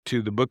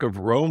to the book of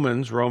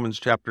Romans, Romans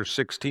chapter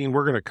 16.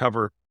 We're going to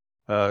cover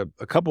a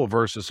couple of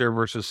verses here,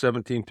 verses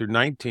 17 through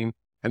 19.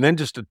 And then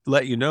just to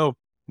let you know,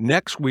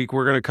 next week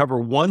we're going to cover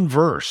one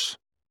verse,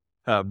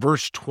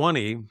 verse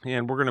 20,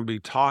 and we're going to be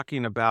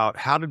talking about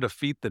how to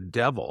defeat the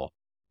devil.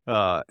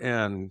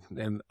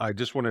 And I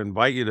just want to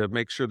invite you to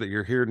make sure that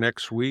you're here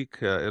next week.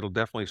 It'll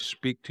definitely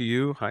speak to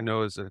you. I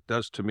know as it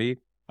does to me.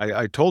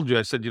 I told you,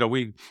 I said,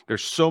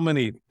 there's so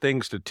many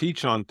things to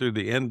teach on through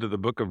the end of the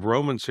book of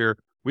Romans here.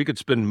 We could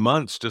spend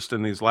months just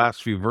in these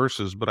last few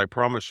verses, but I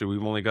promise you,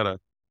 we've only got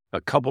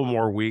a couple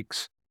more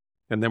weeks,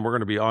 and then we're going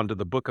to be on to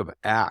the book of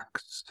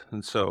Acts.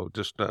 And so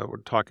just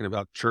we're talking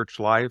about church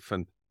life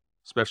and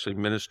especially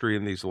ministry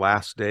in these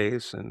last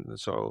days. And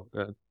so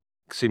it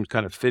seems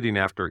kind of fitting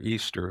after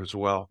Easter as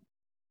well,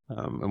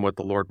 and what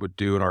the Lord would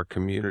do in our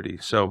community.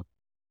 So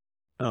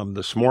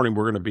this morning,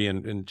 we're going to be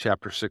in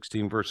chapter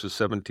 16, verses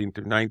 17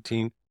 through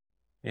 19.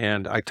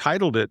 And I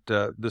titled it,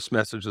 this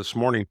message this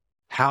morning,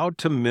 How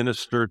to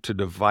Minister to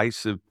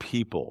Divisive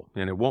People.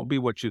 And it won't be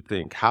what you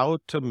think. How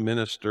to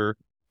Minister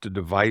to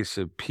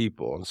Divisive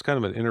People. And it's kind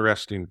of an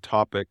interesting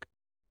topic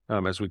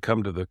as we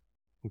come to the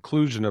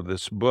conclusion of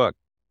this book.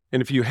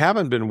 And if you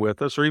haven't been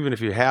with us, or even if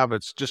you have,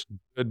 it's just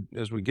good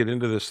as we get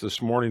into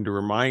this morning to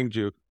remind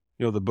you,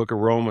 the book of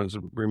Romans.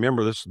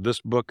 Remember,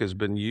 this book has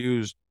been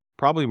used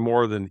probably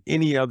more than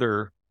any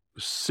other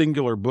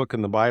singular book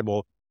in the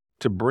Bible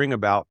to bring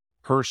about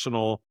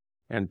personal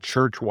and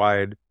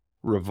church-wide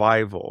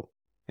revival.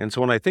 And so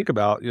when I think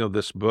about,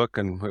 this book,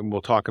 and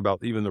we'll talk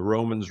about even the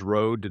Romans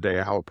road today,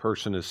 how a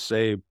person is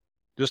saved,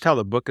 just how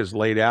the book is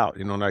laid out,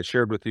 and I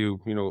shared with you,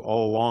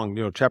 all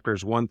along,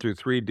 chapters 1 through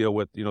 3 deal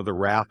with, the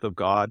wrath of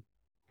God.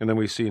 And then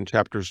we see in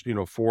chapters,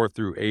 4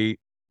 through 8,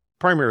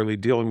 primarily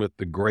dealing with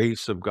the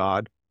grace of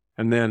God.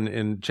 And then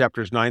in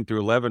chapters 9 through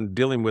 11,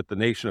 dealing with the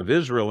nation of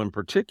Israel in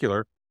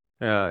particular.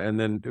 And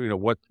then,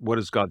 what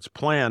is God's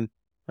plan?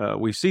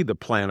 We see the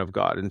plan of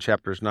God in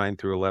chapters 9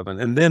 through 11.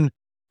 And then,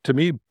 to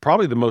me,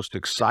 probably the most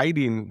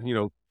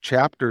exciting,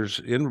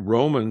 chapters in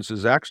Romans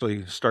is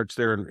actually starts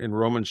there in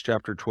Romans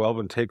chapter 12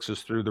 and takes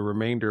us through the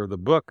remainder of the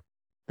book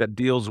that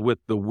deals with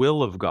the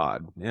will of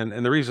God. And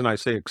the reason I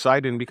say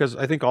exciting, because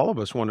I think all of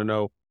us want to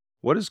know,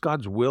 what is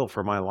God's will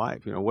for my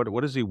life?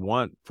 What does he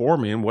want for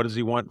me, and what does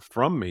he want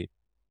from me?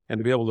 And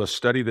to be able to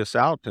study this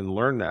out and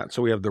learn that.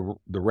 So we have the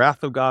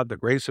wrath of God, the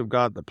grace of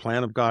God, the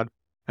plan of God,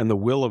 and the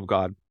will of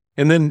God.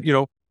 And then,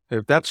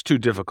 if that's too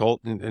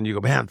difficult and you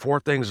go, man, 4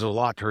 things is a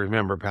lot to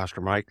remember,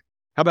 Pastor Mike.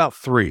 How about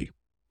 3?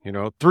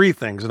 3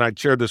 things. And I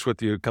shared this with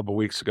you a couple of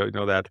weeks ago,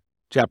 that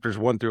chapters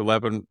 1 through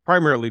 11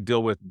 primarily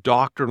deal with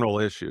doctrinal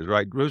issues,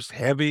 right? Just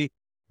heavy,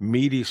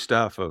 meaty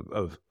stuff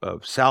of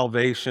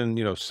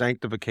salvation,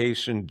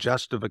 sanctification,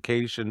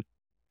 justification.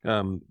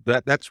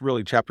 That's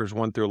really chapters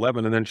 1 through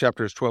 11. And then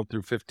chapters 12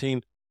 through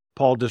 15,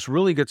 Paul just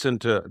really gets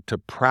into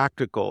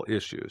practical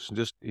issues,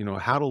 just,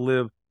 how to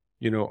live,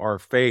 our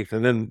faith.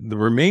 And then the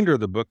remainder of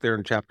the book there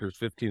in chapters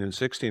 15 and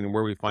 16, and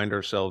where we find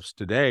ourselves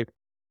today,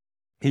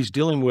 he's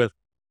dealing with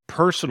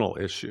personal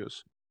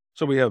issues.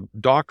 So we have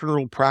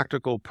doctrinal,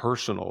 practical,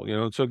 personal,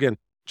 So again,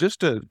 just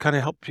to kind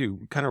of help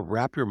you kind of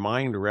wrap your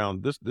mind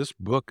around this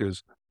book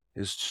is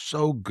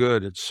so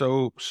good. It's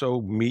so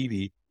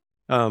meaty.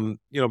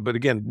 But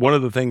again, one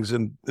of the things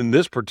in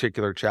this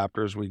particular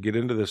chapter, as we get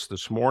into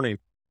this morning,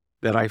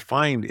 that I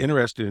find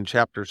interesting in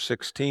chapter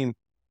 16,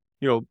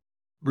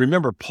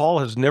 remember, Paul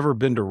has never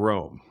been to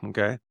Rome,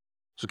 okay?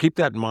 So keep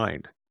that in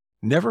mind.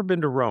 Never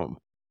been to Rome.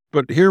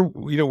 But here,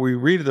 we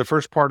read the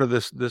first part of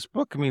this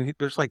book. I mean,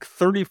 there's like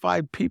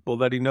 35 people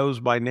that he knows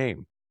by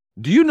name.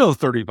 Do you know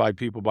 35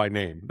 people by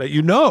name that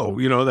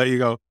that you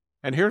go,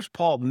 and here's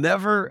Paul,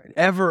 never,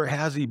 ever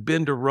has he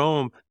been to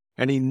Rome,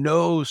 and he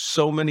knows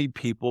so many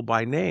people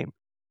by name.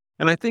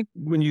 And I think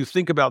when you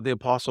think about the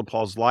Apostle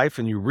Paul's life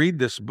and you read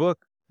this book,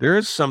 there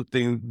is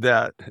something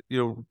that,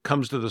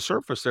 comes to the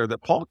surface there,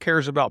 that Paul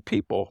cares about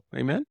people.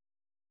 Amen.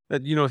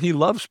 That, he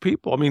loves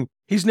people. I mean,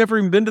 he's never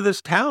even been to this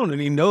town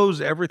and he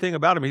knows everything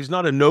about him. He's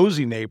not a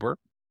nosy neighbor.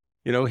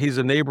 He's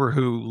a neighbor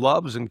who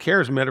loves and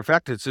cares. As a matter of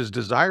fact, it's his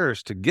desire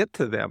is to get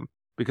to them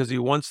because he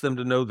wants them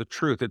to know the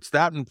truth. It's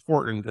that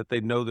important that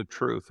they know the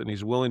truth, and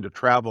he's willing to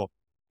travel.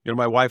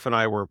 My wife and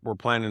I we're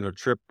planning a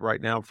trip right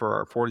now for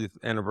our 40th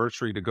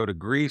anniversary to go to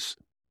Greece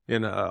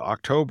in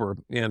October.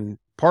 And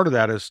part of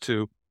that is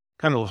to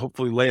kind of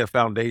hopefully lay a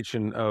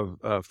foundation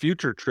of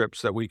future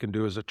trips that we can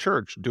do as a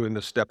church, doing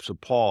the steps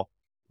of Paul.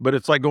 But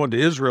it's like going to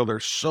Israel.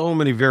 There's so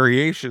many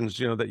variations,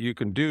 that you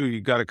can do. You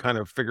got to kind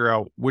of figure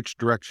out which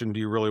direction do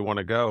you really want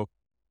to go.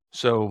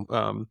 So,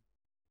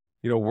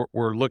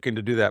 we're looking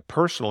to do that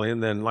personally.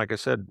 And then, like I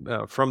said,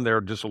 from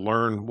there, just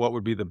learn what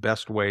would be the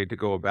best way to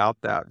go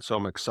about that. So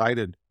I'm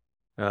excited.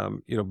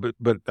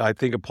 But I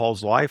think of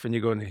Paul's life, and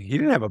you go, and he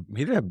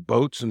didn't have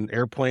boats and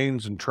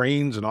airplanes and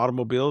trains and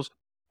automobiles,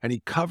 and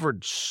he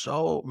covered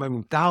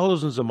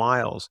thousands of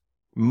miles,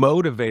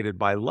 motivated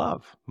by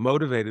love,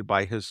 motivated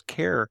by his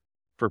care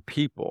for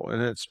people.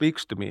 And it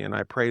speaks to me, and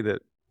I pray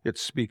that it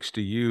speaks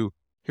to you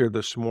here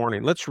this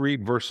morning. Let's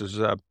read verses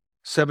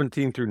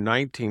 17 through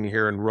 19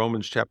 here in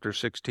Romans chapter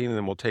 16, and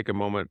then we'll take a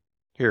moment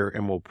here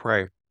and we'll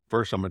pray.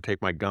 First, I'm going to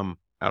take my gum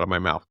out of my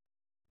mouth.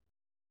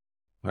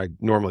 I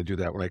normally do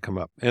that when I come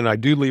up. And I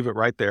do leave it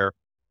right there,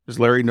 as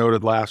Larry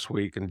noted last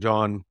week, and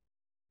John,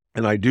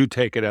 and I do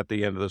take it at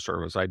the end of the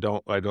service. I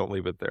don't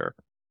leave it there.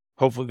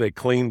 Hopefully they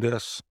clean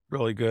this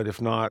really good.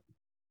 If not,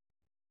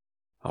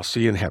 I'll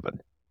see you in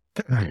heaven.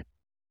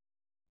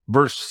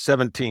 Verse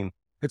 17,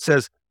 it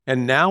says,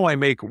 "And now I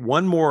make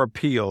one more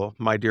appeal,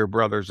 my dear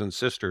brothers and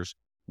sisters.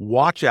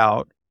 Watch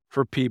out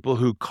for people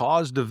who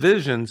cause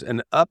divisions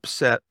and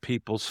upset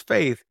people's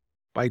faith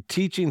by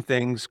teaching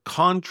things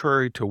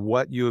contrary to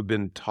what you have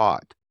been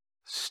taught.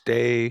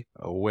 Stay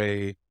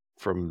away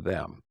from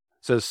them."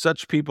 It says,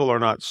 such people are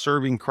not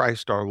serving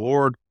Christ our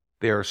Lord.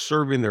 They are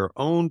serving their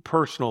own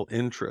personal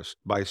interest.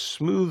 By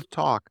smooth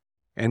talk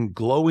and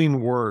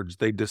glowing words,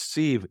 they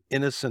deceive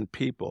innocent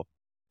people.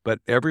 But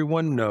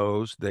everyone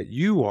knows that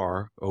you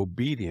are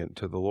obedient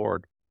to the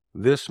Lord.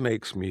 This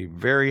makes me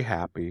very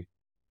happy.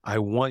 I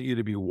want you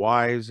to be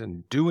wise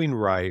and doing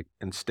right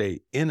and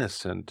stay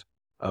innocent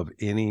of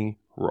any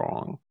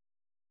wrong.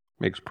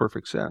 Makes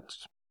perfect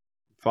sense.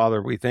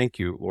 Father, we thank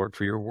you, Lord,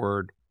 for your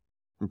word,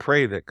 and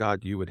pray that,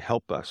 God, you would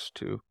help us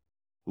to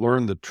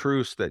learn the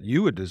truths that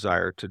you would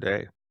desire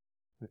today.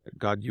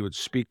 God, you would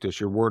speak to us.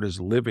 Your word is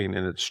living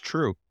and it's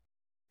true,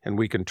 and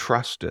we can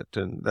trust it.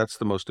 And that's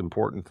the most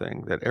important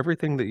thing, that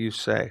everything that you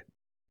say,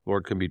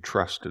 Lord, can be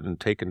trusted and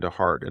taken to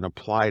heart and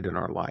applied in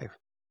our life.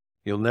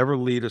 You'll never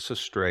lead us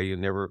astray. You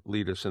never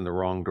lead us in the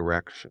wrong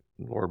direction.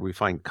 Lord, we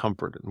find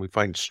comfort and we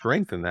find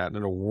strength in that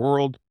in a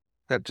world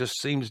that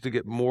just seems to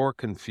get more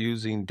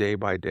confusing day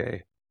by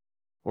day.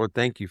 Lord,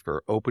 thank you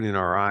for opening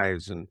our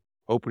eyes and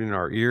opening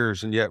our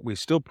ears. And yet we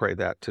still pray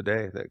that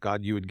today, that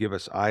God, you would give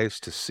us eyes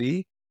to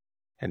see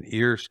and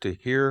ears to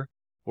hear,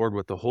 Lord,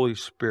 what the Holy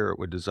Spirit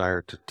would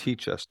desire to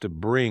teach us, to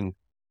bring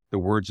the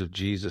words of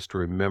Jesus to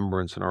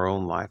remembrance in our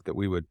own life, that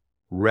we would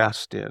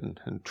rest in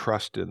and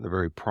trust in the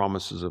very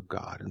promises of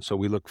God. And so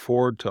we look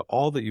forward to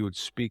all that you would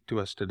speak to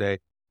us today.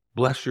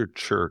 Bless your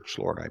church,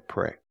 Lord, I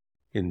pray,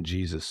 in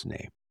Jesus'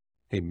 name.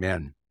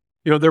 Amen.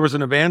 There was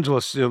an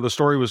evangelist, the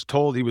story was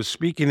told, he was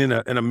speaking in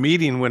a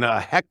meeting when a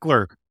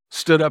heckler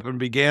stood up and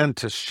began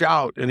to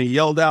shout, and he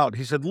yelled out,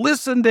 he said,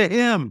 "Listen to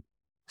him."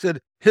 He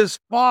said, his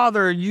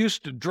father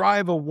used to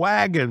drive a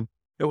wagon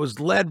that was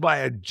led by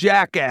a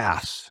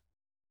jackass.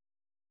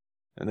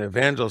 And the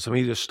evangelist,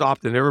 he just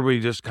stopped and everybody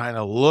just kind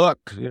of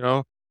looked,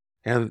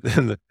 and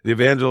then the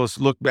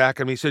evangelist looked back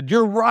at him. He said,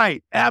 "You're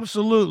right.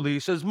 Absolutely." He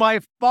says, "My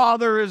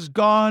father is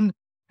gone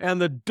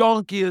and the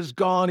donkey is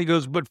gone." He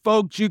goes, "But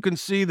folks, you can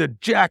see the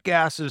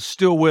jackass is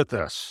still with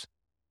us."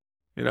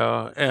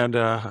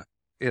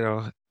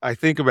 I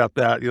think about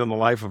that, in the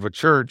life of a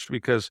church,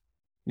 because,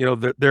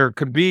 there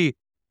could be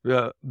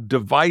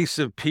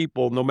divisive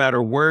people no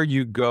matter where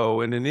you go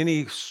and in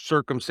any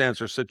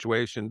circumstance or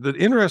situation. The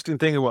interesting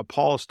thing of what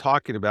Paul is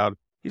talking about,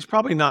 he's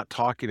probably not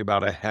talking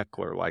about a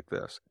heckler like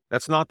this.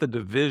 That's not the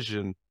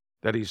division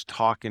that he's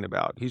talking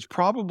about. He's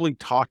probably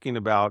talking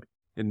about,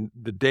 in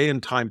the day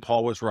and time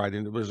Paul was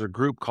writing, it was a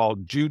group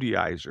called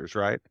Judaizers,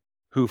 right?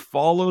 Who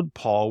followed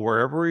Paul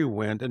wherever he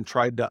went and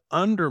tried to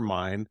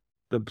undermine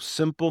the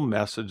simple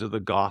message of the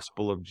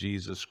gospel of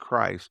Jesus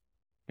Christ.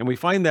 And we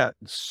find that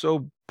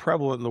so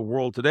prevalent in the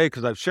world today,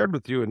 because I've shared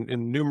with you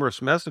in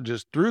numerous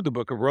messages through the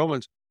book of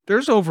Romans,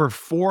 there's over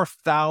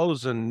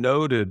 4,000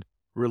 noted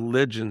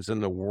religions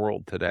in the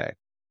world today.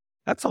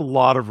 That's a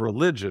lot of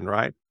religion,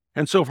 right?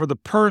 And so for the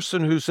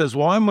person who says,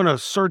 well, I'm going to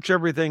search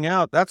everything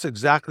out, that's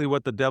exactly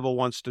what the devil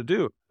wants to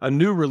do. A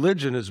new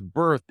religion is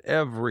birthed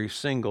every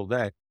single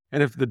day.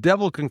 And if the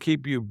devil can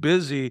keep you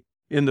busy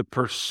in the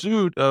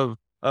pursuit of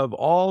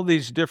all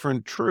these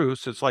different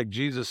truths, it's like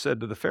Jesus said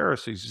to the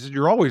Pharisees. He said,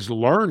 you're always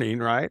learning,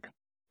 right?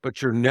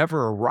 But you're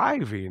never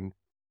arriving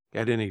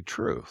at any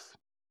truth.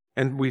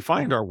 And we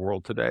find our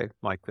world today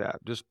like that,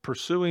 just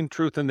pursuing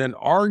truth and then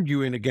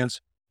arguing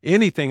against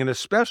anything. And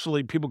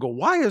especially people go,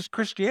 why is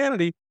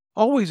Christianity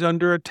always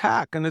under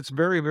attack? And it's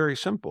very, very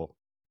simple,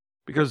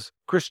 because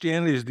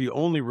Christianity is the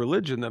only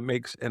religion that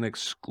makes an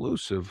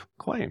exclusive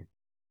claim.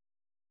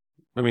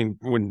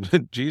 When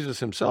Jesus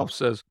himself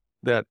says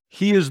that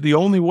he is the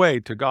only way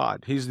to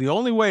God, he's the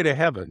only way to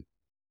heaven.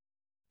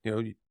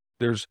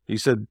 He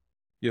said,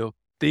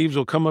 thieves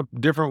will come up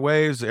different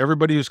ways.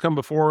 Everybody who's come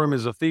before him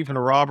is a thief and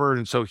a robber.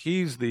 And so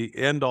he's the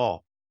end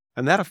all.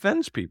 And that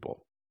offends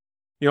people.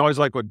 I always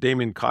like what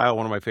Damien Kyle,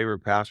 one of my favorite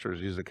pastors,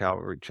 he's a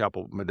Calvary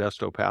Chapel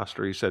Modesto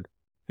pastor. He said,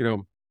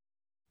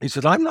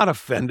 I'm not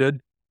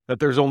offended that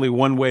there's only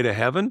one way to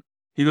heaven.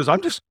 He goes,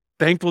 I'm just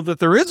thankful that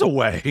there is a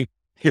way,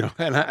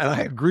 and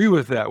I agree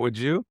with that. Would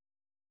you?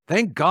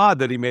 Thank God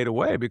that he made a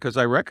way, because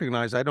I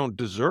recognize I don't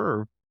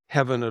deserve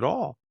heaven at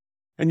all.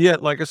 And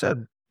yet, like I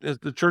said, as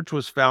the church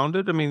was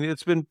founded,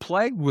 it's been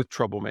plagued with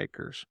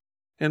troublemakers.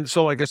 And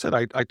so, like I said,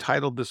 I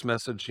titled this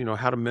message,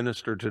 how to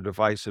minister to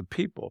divisive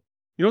people.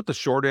 You know what the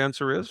short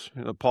answer is?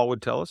 Paul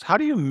would tell us, how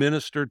do you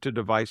minister to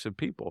divisive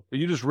people?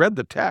 You just read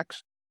the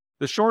text.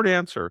 The short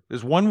answer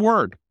is one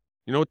word.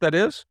 You know what that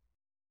is?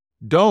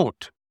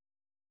 Don't.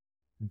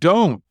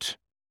 Don't.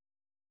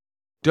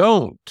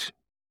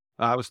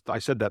 I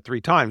said that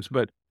 3 times,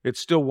 but it's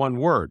still one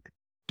word.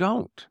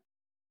 Don't.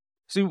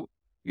 See,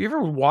 you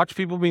ever watch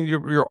people? I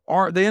mean,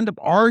 they end up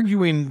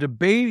arguing,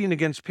 debating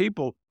against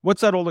people.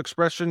 What's that old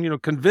expression?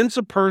 Convince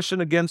a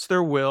person against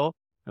their will,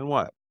 and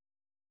what?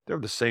 They're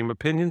the same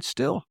opinion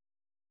still.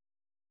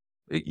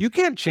 You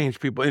can't change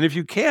people. And if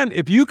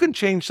you can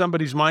change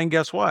somebody's mind,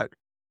 guess what?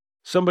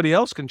 Somebody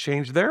else can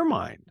change their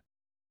mind.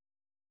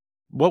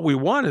 What we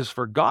want is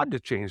for God to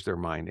change their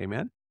mind.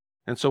 Amen.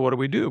 And so what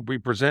do? We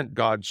present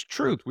God's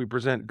truth. We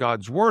present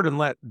God's word and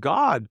let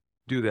God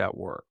do that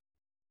work.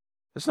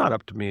 It's not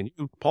up to me and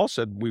you. Paul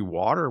said we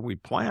water, we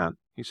plant.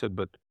 He said,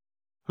 but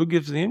who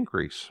gives the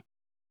increase?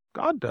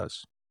 God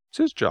does. It's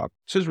his job.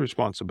 It's his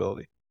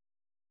responsibility.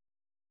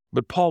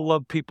 But Paul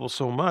loved people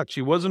so much,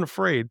 he wasn't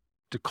afraid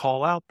to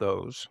call out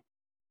those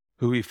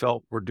who he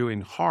felt were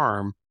doing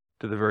harm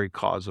to the very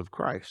cause of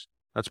Christ.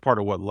 That's part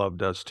of what love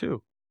does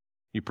too.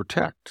 You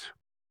protect.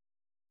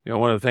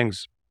 One of the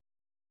things,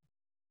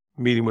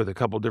 meeting with a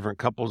couple different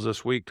couples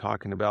this week,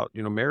 talking about,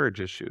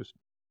 marriage issues,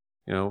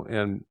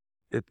 and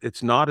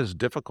it's not as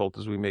difficult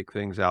as we make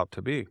things out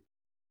to be.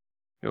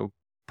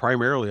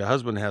 Primarily a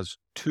husband has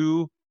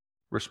 2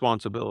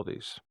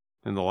 responsibilities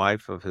in the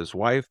life of his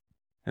wife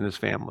and his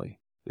family,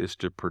 is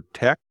to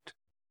protect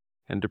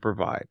and to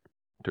provide.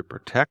 To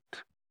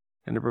protect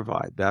and to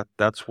provide.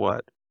 That's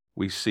what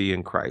we see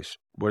in Christ.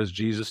 What does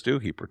Jesus do?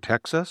 He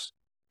protects us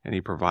and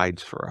he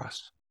provides for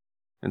us.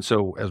 And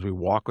so as we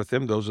walk with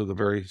him, those are the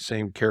very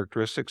same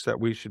characteristics that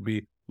we should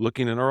be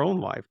looking in our own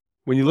life.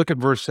 When you look at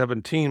verse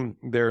 17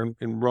 there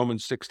in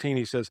Romans 16,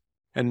 he says,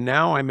 and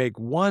now I make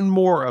one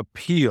more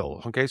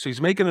appeal. Okay, so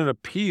he's making an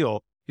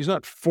appeal. He's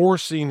not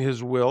forcing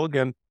his will.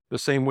 Again, the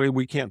same way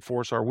we can't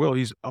force our will.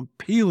 He's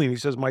appealing. He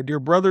says, my dear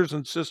brothers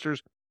and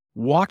sisters,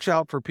 watch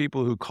out for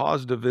people who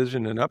cause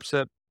division and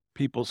upset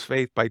people's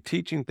faith by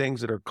teaching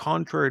things that are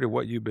contrary to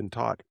what you've been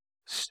taught.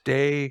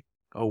 Stay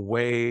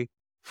away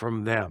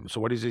from them.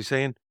 So what is he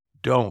saying?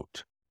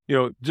 Don't.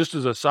 Just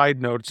as a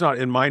side note, it's not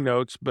in my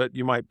notes, but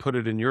you might put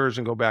it in yours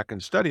and go back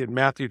and study it.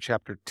 Matthew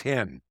chapter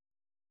 10.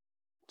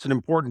 It's an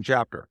important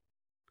chapter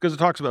because it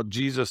talks about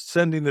Jesus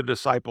sending the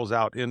disciples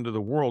out into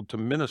the world to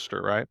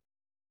minister, right?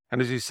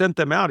 And as he sent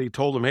them out, he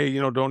told them, hey,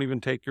 don't even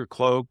take your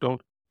cloak.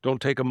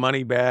 Don't take a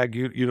money bag.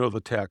 You know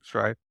the text,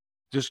 right?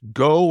 Just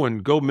go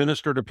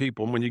minister to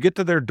people. And when you get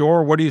to their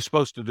door, what are you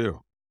supposed to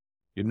do?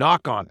 You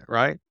knock on it,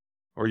 right?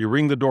 Or you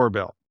ring the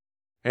doorbell.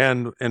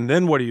 And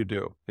then what do you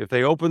do? If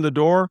they open the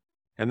door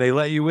and they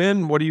let you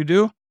in, what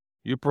do?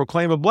 You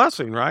proclaim a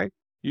blessing, right?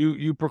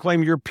 You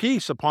proclaim your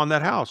peace upon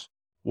that house.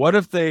 What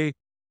if they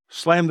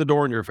slam the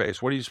door in your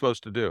face? What are you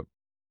supposed to do?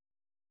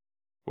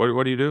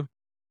 What do you do?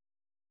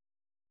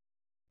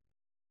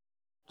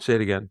 Say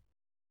it again.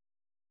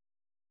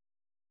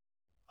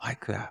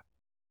 Like that.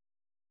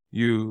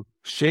 You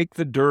shake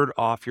the dirt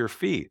off your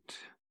feet.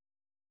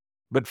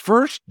 But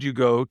first you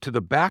go to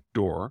the back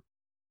door.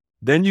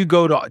 Then you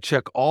go to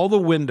check all the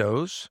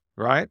windows,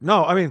 right?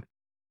 No,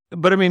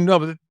 but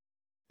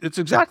it's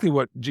exactly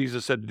what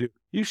Jesus said to do.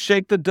 You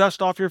shake the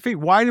dust off your feet.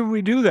 Why did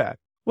we do that?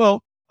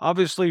 Well,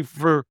 obviously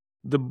for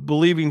the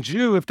believing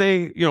Jew, if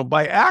they,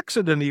 by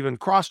accident even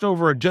crossed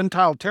over a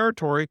Gentile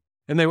territory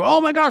and they were,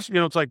 oh my gosh,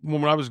 it's like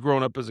when I was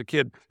growing up as a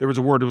kid, there was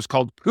a word, it was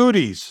called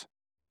cooties.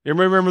 You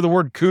remember the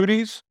word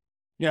cooties?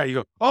 Yeah, you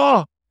go,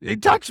 oh, he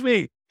touched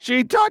me.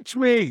 She touched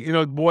me.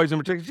 Boys in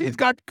particular, she's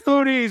got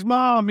cooties,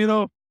 mom,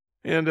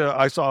 And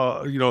I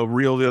saw, a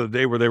reel the other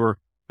day where they were,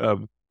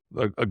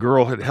 a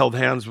girl had held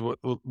hands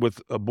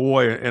with a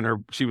boy,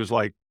 and she was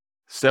like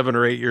 7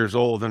 or 8 years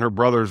old, and her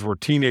brothers were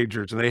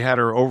teenagers, and they had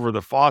her over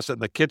the faucet in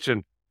the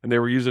kitchen, and they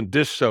were using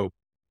dish soap,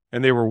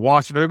 and they were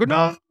washing her. They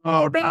go,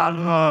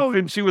 no,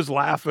 and she was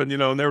laughing,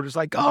 and they were just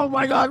like, oh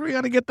my God, we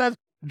got to get that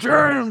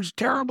germs,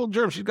 terrible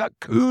germs. She's got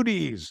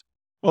cooties.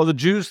 Well, the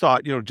Jews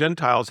thought,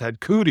 Gentiles had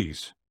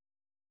cooties.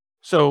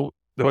 So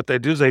what they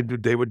do is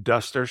they would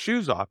dust their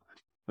shoes off.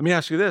 Let me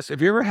ask you this.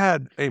 Have you ever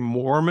had a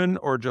Mormon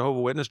or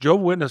Jehovah's Witness?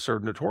 Jehovah's Witnesses are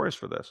notorious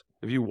for this.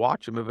 If you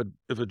watch them,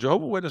 if a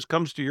Jehovah's Witness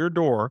comes to your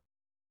door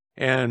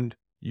and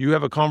you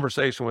have a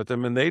conversation with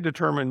them and they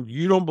determine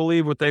you don't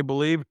believe what they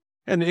believe,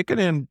 and it can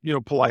end,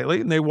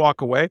 politely, and they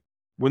walk away.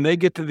 When they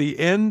get to the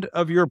end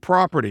of your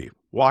property,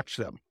 watch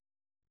them.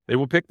 They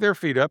will pick their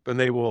feet up and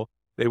they will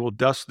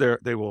dust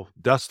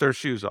their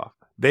shoes off.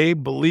 They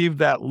believe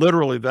that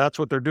literally that's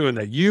what they're doing,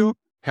 that you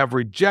have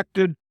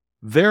rejected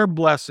their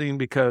blessing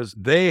because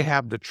they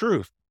have the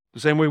truth. The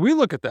same way we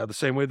look at that, the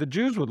same way the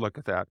Jews would look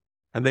at that,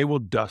 and they will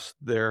dust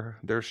their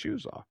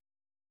shoes off.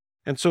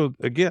 And so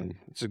again,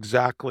 it's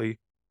exactly,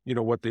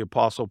 what the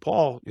Apostle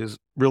Paul is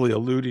really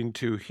alluding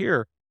to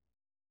here.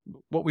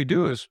 What we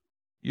do is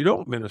you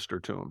don't minister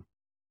to them.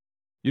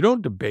 You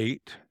don't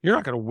debate. You're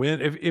not going to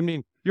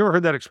win. You ever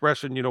heard that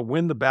expression,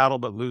 win the battle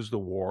but lose the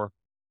war?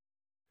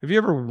 Have you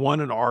ever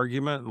won an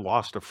argument and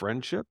lost a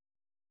friendship?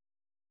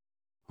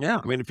 Yeah,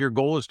 if your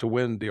goal is to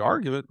win the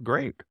argument,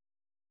 great.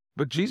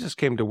 But Jesus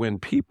came to win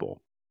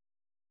people.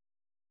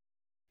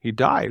 He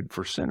died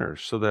for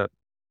sinners so that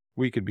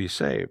we could be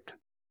saved.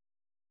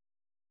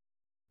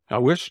 I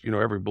wish,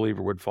 every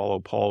believer would follow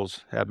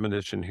Paul's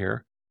admonition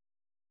here.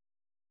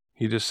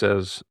 He just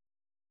says,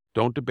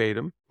 don't debate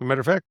him. As a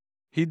matter of fact,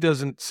 he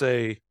doesn't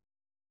say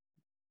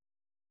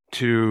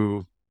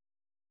to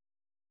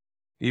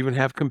even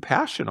have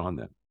compassion on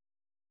them.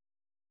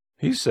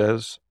 He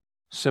says,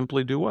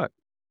 simply do what?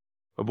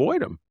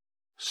 Avoid them.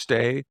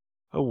 Stay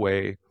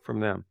away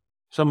from them.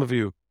 Some of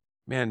you,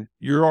 man,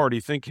 you're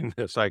already thinking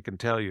this, I can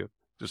tell you.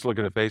 Just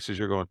looking at faces,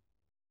 you're going,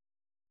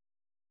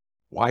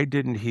 why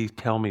didn't he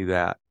tell me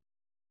that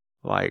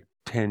like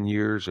 10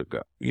 years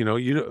ago?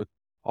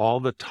 All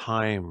the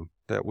time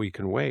that we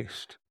can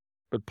waste.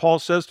 But Paul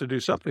says to do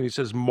something. He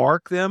says,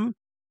 mark them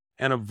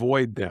and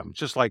avoid them.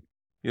 Just like,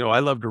 I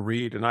love to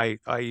read, and I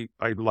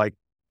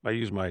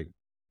use my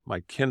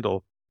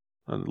Kindle,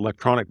 an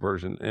electronic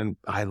version, and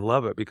I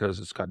love it because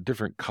it's got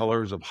different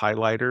colors of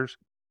highlighters.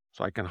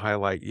 So I can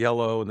highlight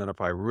yellow, and then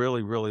if I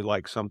really, really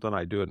like something,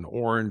 I do it in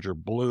orange or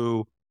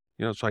blue,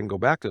 so I can go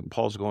back to it. And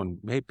Paul's going,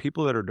 hey,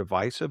 people that are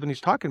divisive, and he's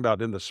talking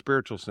about in the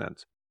spiritual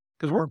sense,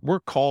 because we're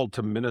called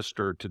to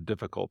minister to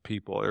difficult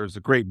people. There's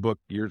a great book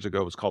years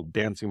ago. It was called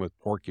Dancing with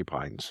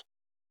Porcupines.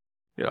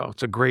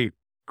 It's a great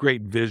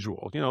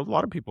visual. A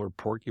lot of people are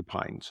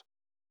porcupines,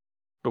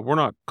 but we're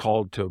not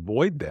called to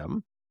avoid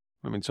them.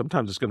 I mean,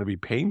 sometimes it's going to be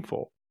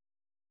painful,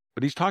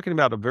 but he's talking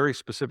about a very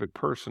specific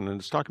person, and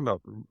it's talking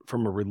about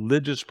from a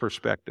religious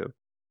perspective,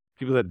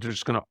 people that are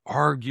just going to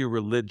argue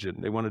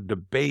religion. They want to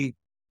debate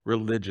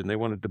religion. They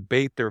want to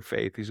debate their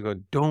faith. He's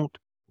going, don't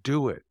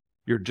do it.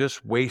 You're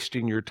just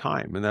wasting your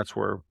time. And that's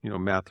where,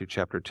 Matthew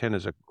chapter 10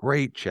 is a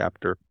great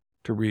chapter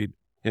to read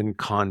in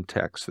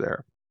context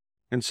there.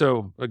 And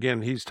so,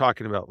 again, he's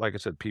talking about, like I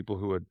said, people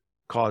who would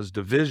cause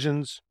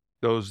divisions,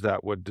 those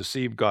that would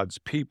deceive God's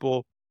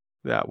people,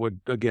 that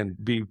would, again,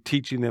 be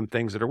teaching them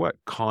things that are what?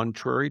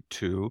 Contrary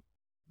to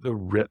the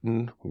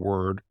written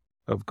word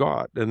of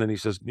God. And then he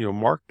says,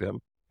 mark them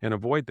and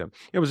avoid them.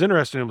 It was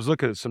interesting. I was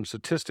looking at some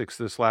statistics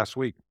this last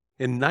week.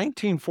 In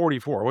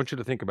 1944, I want you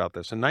to think about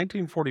this. In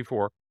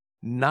 1944,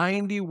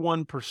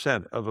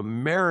 91% of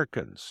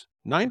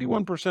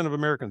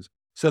Americans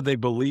said they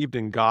believed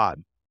in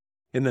God.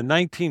 In the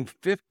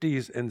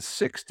 1950s and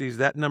 60s,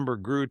 that number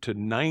grew to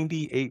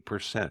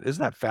 98%.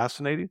 Isn't that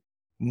fascinating?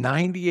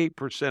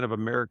 98% of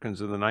Americans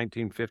in the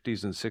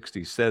 1950s and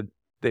 60s said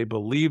they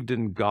believed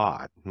in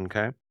God,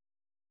 okay?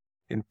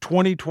 In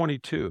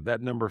 2022,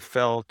 that number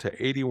fell to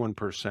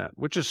 81%,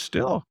 which is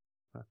still,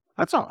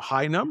 that's a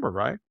high number,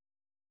 right?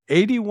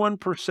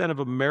 81% of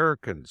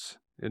Americans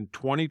in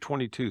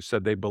 2022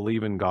 said they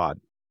believe in God.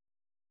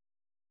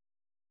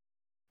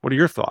 What are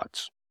your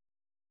thoughts?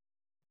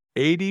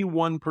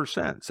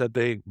 81% said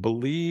they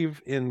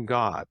believe in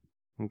God,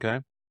 okay?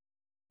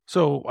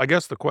 So I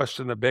guess the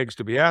question that begs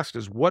to be asked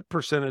is, what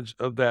percentage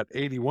of that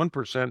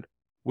 81%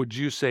 would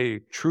you say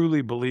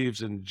truly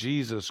believes in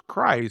Jesus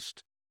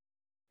Christ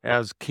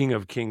as King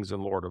of Kings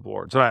and Lord of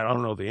Lords? And I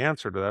don't know the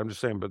answer to that. I'm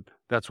just saying, but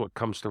that's what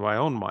comes to my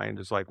own mind.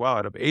 It's like, wow,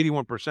 out of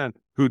 81%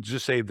 who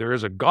just say there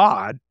is a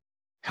God,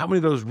 how many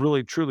of those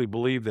really truly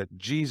believe that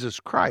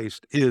Jesus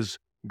Christ is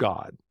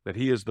God, that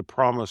he is the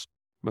promised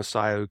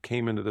Messiah who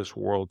came into this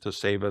world to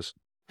save us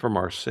from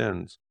our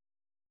sins?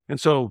 And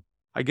so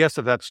I guess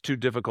if that's too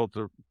difficult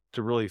to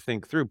really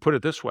think through, put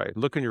it this way,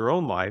 look in your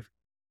own life.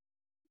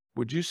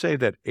 Would you say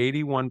that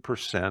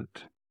 81%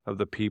 of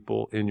the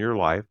people in your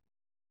life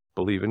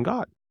believe in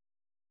God?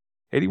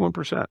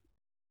 81%,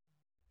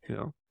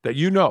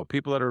 that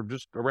people that are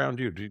just around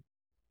you,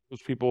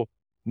 those people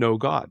know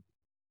God.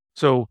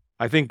 So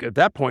I think at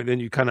that point, then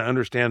you kind of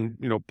understand,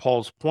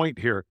 Paul's point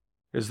here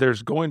is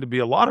there's going to be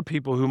a lot of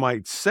people who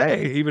might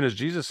say, even as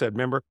Jesus said,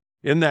 remember,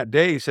 in that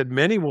day, he said,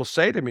 many will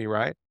say to me,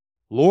 right?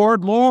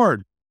 Lord,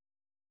 Lord.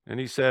 And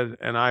he said,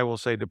 and I will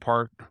say,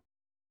 depart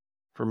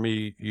from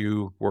me,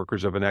 you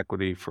workers of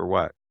iniquity, for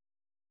what?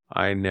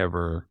 I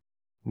never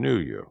knew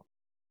you.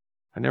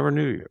 I never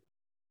knew you.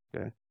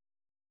 Okay.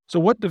 So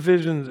what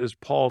divisions is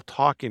Paul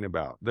talking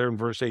about? There in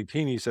verse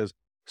 18, he says,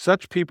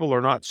 such people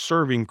are not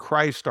serving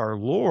Christ our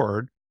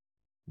Lord.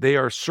 They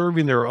are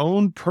serving their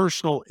own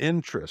personal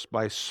interests.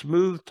 By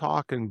smooth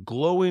talk and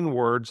glowing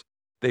words,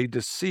 they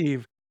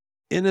deceive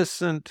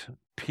innocent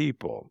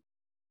people.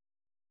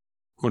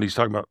 What he's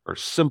talking about are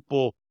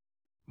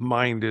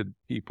simple-minded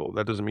people.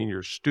 That doesn't mean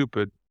you're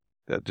stupid.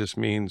 That just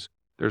means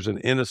there's an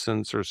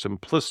innocence or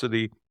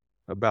simplicity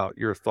about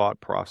your thought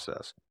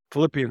process.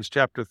 Philippians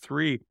chapter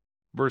 3,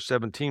 verse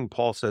 17,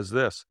 Paul says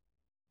this,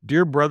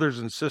 dear brothers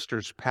and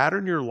sisters,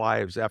 pattern your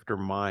lives after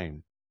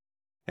mine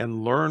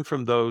and learn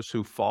from those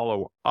who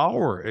follow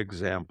our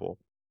example.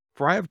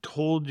 For I have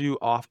told you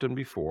often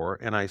before,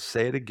 and I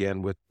say it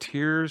again with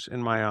tears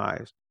in my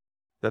eyes,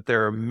 that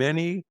there are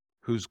many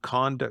whose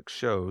conduct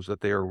shows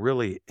that they are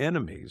really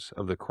enemies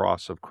of the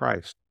cross of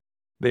Christ.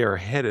 They are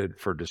headed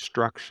for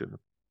destruction.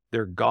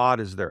 Their God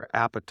is their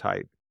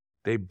appetite.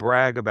 They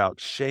brag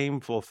about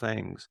shameful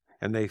things,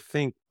 and they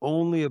think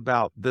only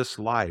about this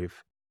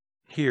life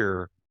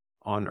here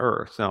on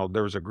earth. Now,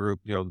 there was a group,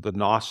 the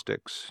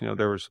Gnostics,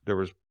 there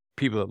was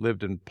people that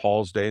lived in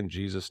Paul's day and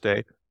Jesus'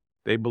 day.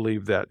 They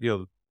believed that,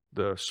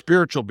 the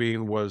spiritual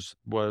being was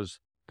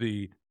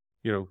the,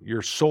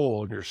 your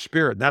soul and your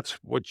spirit. That's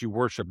what you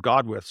worship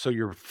God with. So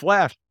your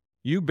flesh,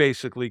 you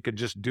basically could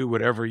just do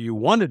whatever you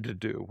wanted to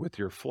do with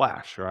your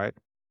flesh, right?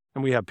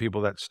 And we have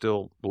people that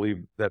still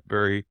believe that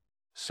very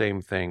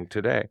same thing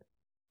today.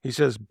 He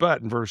says,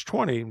 but in verse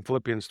 20, in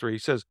Philippians 3, he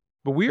says,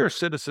 but we are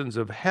citizens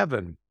of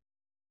heaven,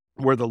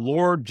 where the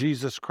Lord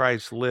Jesus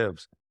Christ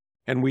lives,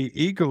 and we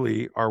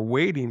eagerly are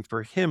waiting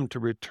for him to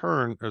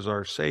return as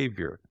our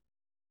Savior.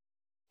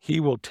 He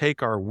will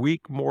take our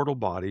weak mortal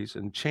bodies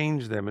and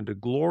change them into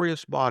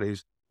glorious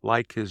bodies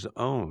like his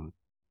own,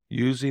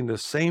 using the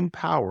same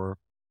power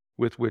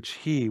with which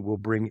he will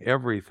bring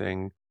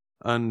everything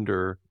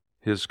under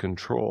his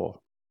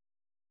control.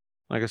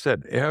 Like I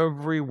said,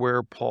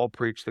 everywhere Paul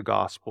preached the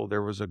gospel,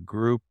 there was a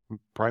group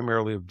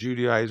primarily of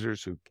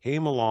Judaizers who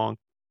came along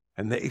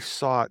and they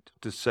sought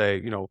to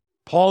say,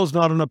 Paul's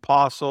not an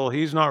apostle.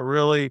 He's not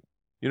really,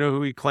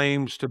 who he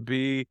claims to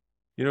be.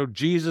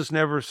 Jesus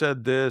never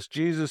said this.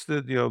 Jesus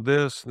did,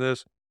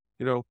 this.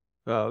 You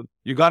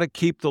got to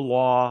keep the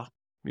law.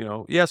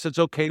 Yes, it's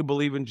okay to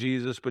believe in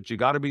Jesus, but you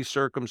got to be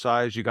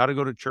circumcised. You got to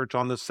go to church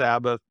on the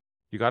Sabbath.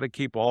 You got to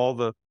keep all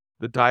the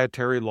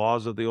dietary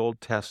laws of the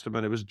Old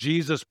Testament. It was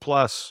Jesus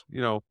plus,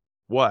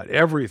 what?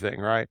 Everything,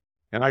 right?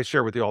 And I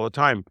share with you all the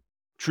time,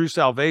 true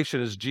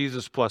salvation is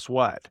Jesus plus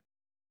what?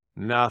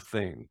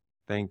 Nothing.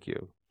 Thank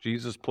you.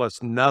 Jesus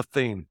plus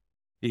nothing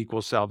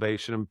equals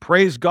salvation. And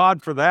praise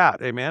God for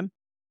that. Amen.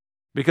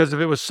 Because if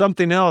it was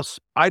something else,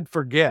 I'd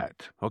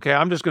forget. Okay,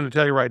 I'm just going to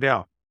tell you right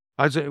now.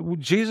 I'd say,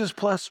 Jesus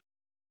plus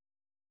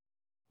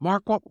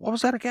Mark, what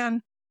was that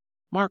again?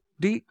 Mark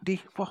D.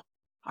 Well,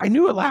 I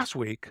knew it last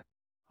week.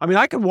 I mean,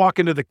 I could walk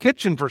into the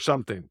kitchen for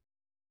something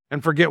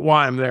and forget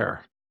why I'm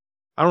there.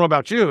 I don't know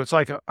about you. It's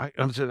like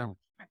I'm sitting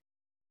there.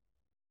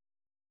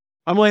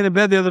 I'm laying in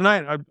bed the other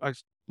night.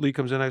 Lee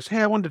comes in. I say,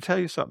 hey, I wanted to tell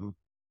you something.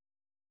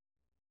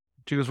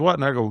 She goes, what?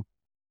 And I go,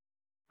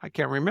 I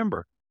can't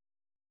remember.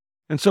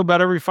 And so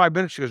about every 5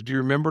 minutes, she goes, do you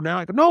remember now?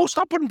 I go, no,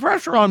 stop putting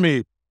pressure on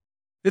me.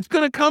 It's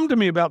going to come to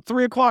me about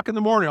 3 o'clock in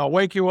the morning. I'll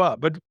wake you up.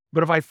 But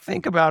if I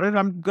think about it,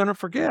 I'm going to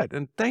forget.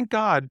 And thank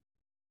God,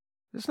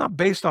 it's not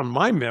based on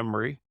my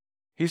memory.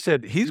 He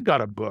said he's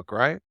got a book,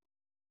 right?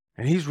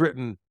 And he's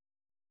written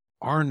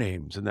our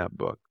names in that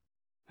book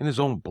in his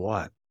own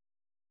blood.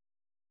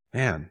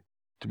 Man,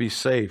 to be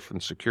safe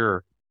and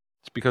secure,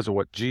 it's because of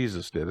what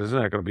Jesus did. It's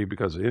not going to be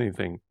because of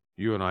anything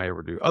you and I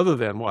ever do, other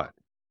than what?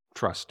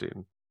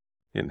 Trusting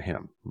in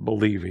him,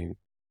 believing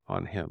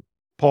on him.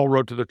 Paul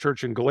wrote to the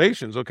church in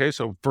Galatians. Okay,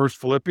 so first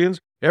Philippians,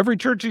 every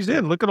church he's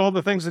in, look at all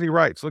the things that he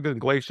writes. Look at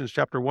Galatians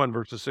chapter 1,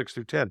 verses 6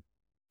 through 10.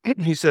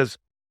 He says,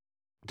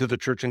 to the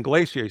church in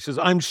Galatia, he says,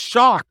 I'm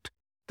shocked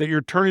that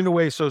you're turning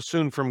away so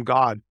soon from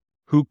God,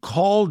 who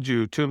called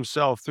you to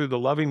himself through the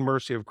loving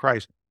mercy of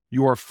Christ.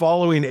 You are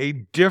following a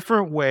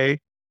different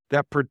way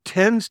that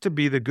pretends to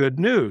be the good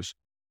news,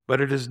 but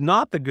it is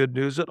not the good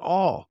news at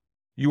all.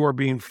 You are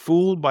being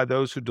fooled by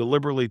those who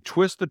deliberately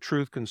twist the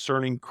truth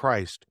concerning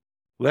Christ.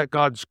 Let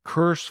God's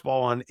curse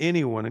fall on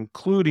anyone,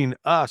 including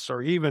us,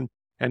 or even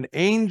an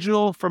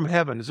angel from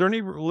heaven. Is there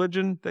any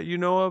religion that you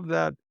know of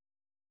that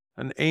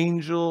an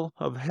angel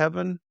of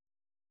heaven?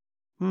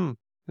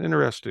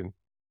 Interesting.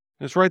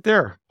 It's right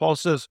there. Paul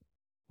says,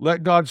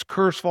 let God's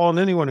curse fall on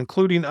anyone,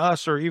 including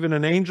us, or even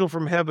an angel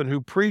from heaven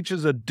who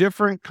preaches a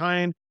different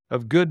kind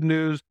of good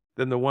news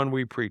than the one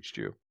we preached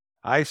you.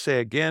 I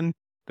say again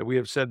that we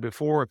have said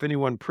before, if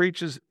anyone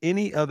preaches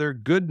any other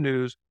good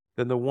news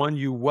than the one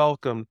you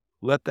welcomed,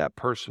 let that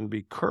person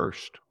be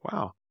cursed.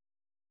 Wow.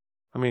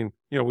 I mean,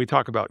 we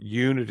talk about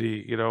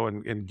unity,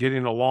 and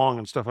getting along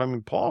and stuff. I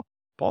mean,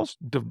 Paul's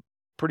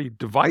pretty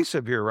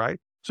divisive here, right?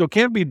 So it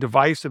can't be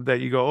divisive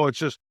that you go, oh, it's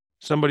just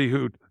somebody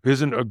who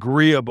isn't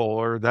agreeable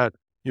or that,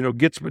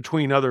 gets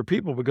between other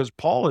people, because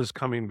Paul is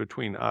coming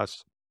between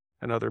us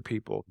and other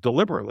people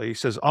deliberately. He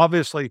says,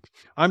 obviously,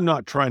 I'm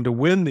not trying to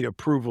win the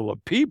approval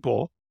of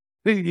people.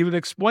 He even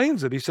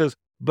explains it. He says,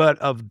 but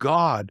of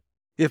God.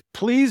 If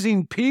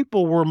pleasing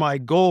people were my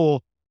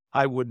goal,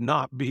 I would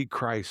not be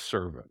Christ's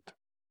servant.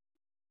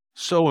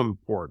 So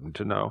important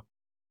to know.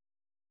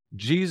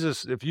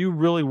 Jesus, if you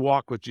really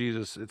walk with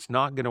Jesus, it's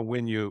not going to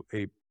win you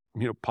a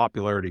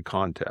popularity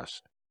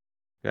contest.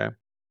 Okay?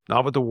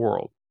 Not with the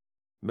world.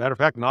 Matter of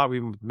fact, not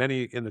even with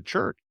many in the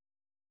church,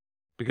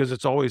 because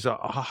it's always a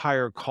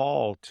higher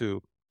call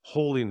to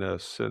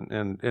holiness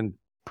and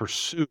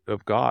pursuit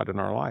of God in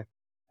our life.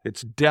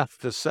 It's death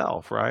to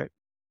self, right?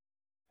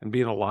 And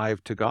being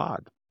alive to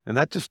God. And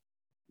that just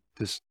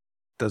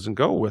doesn't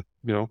go with,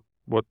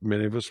 what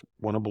many of us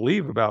want to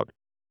believe about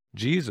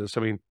Jesus.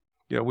 I mean,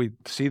 we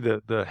see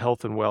the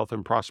health and wealth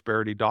and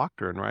prosperity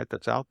doctrine, right?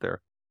 That's out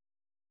there.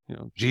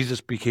 Jesus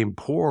became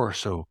poor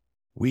so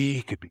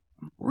we could be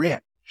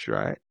rich,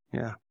 right?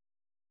 Yeah.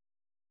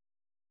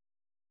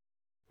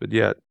 But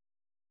yet,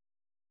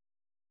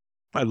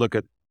 I look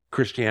at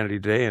Christianity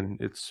today,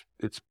 and it's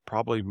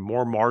probably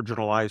more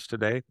marginalized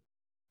today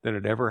than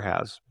it ever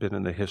has been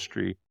in the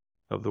history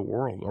of the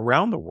world,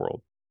 around the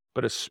world,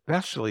 but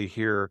especially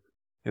here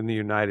in the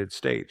United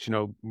States,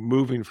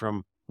 moving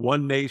from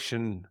one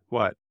nation,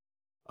 what?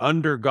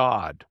 Under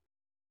God.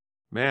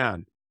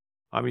 Man,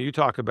 I mean, you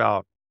talk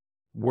about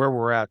where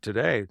we're at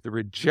today, the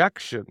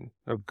rejection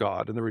of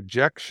God and the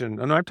rejection,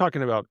 and I'm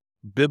talking about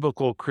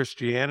biblical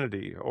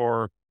Christianity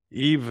or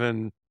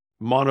even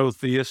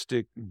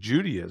monotheistic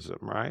Judaism,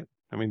 right?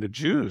 I mean, the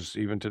Jews,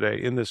 even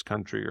today in this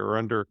country, are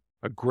under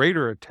a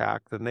greater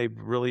attack than they've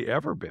really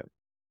ever been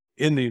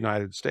in the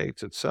United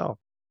States itself.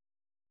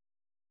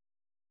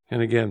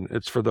 And again,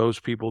 it's for those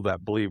people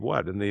that believe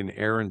what? In the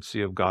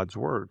inerrancy of God's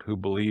word, who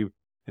believe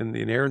in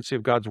the inerrancy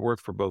of God's word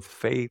for both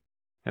faith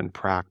and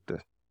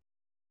practice.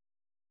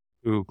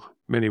 Who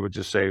many would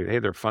just say, hey,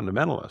 they're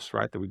fundamentalists,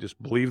 right? That we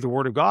just believe the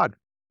word of God.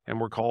 And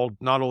we're called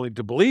not only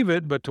to believe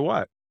it, but to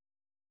what?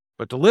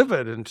 But to live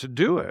it and to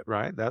do it,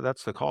 right?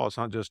 That's the call. It's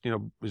not just,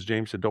 as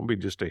James said, don't be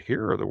just a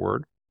hearer of the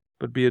word,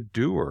 but be a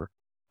doer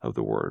of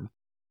the word.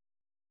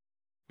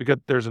 Because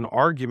there's an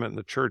argument in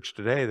the church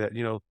today that,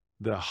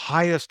 the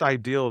highest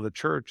ideal of the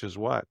church is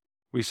what?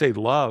 We say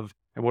love,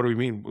 and what do we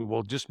mean? Well,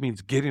 it just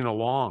means getting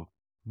along,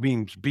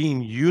 means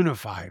being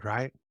unified,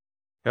 right?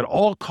 At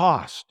all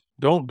costs.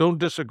 Don't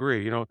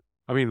disagree.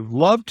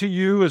 Love to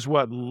you is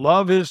what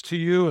love is to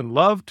you, and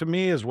love to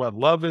me is what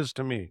love is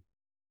to me.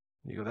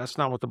 That's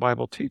not what the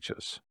Bible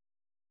teaches.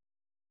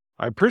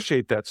 I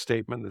appreciate that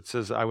statement that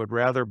says, I would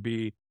rather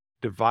be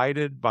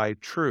divided by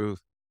truth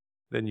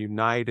than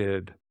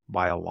united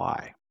by a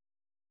lie.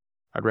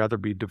 I'd rather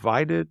be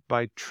divided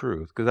by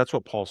truth, because that's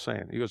what Paul's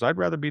saying. He goes, I'd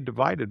rather be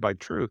divided by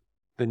truth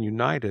than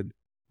united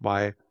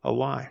by a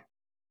lie.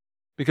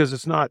 Because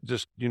it's not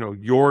just,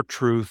 your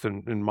truth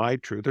and my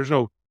truth. There's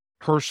no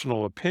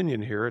personal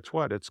opinion here. It's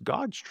what? It's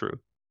God's truth.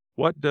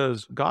 What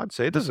does God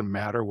say? It doesn't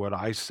matter what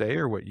I say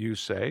or what you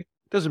say.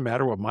 It doesn't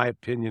matter what my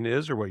opinion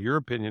is or what your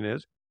opinion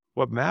is.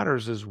 What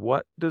matters is,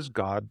 what does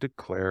God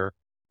declare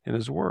in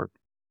his word?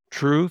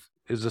 Truth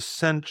is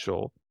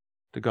essential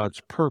to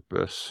God's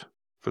purpose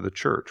for the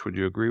church. Would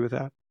you agree with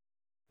that?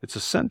 It's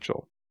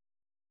essential.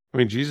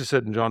 Jesus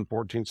said in John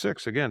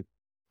 14:6, again,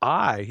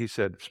 he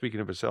said, speaking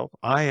of himself,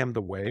 I am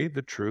the way,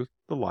 the truth,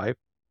 the life.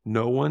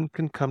 No one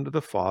can come to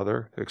the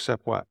Father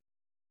except what?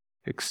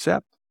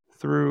 Except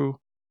through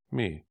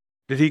me.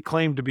 Did he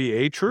claim to be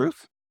a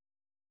truth?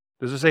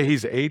 Does it say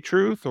he's a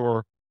truth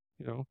or,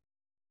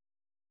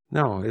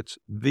 No, it's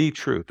the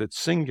truth. It's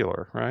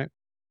singular, right?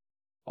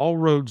 All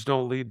roads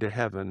don't lead to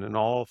heaven, and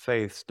all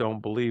faiths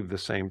don't believe the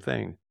same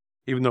thing,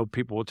 even though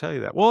people will tell you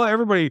that. Well,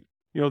 everybody,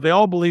 they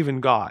all believe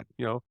in God.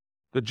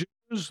 The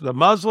Jews, the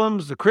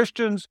Muslims, the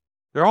Christians,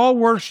 they're all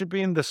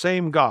worshiping the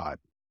same God.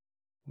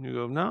 And you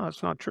go, no,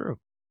 it's not true.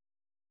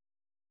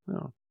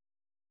 No.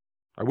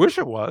 I wish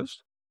it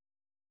was,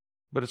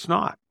 but it's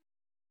not.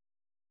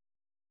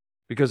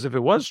 Because if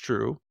it was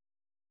true,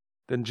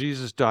 then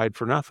Jesus died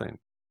for nothing.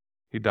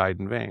 He died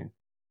in vain.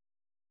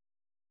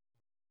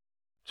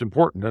 It's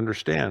important to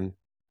understand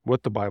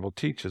what the Bible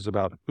teaches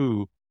about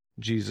who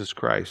Jesus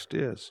Christ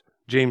is.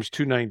 James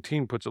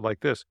 2:19 puts it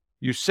like this.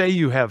 You say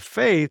you have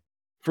faith,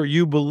 for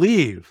you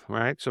believe,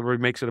 right? So he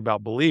makes it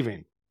about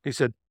believing. He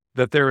said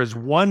that there is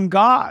one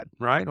God,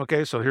 right?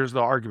 Okay, so here's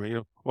the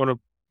argument. One of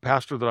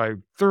pastor that I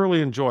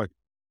thoroughly enjoy,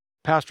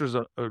 pastors,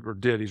 or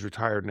did, he's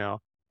retired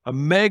now, a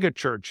mega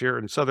church here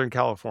in Southern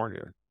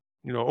California.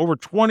 Over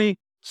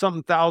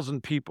 20-something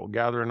thousand people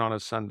gathering on a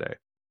Sunday.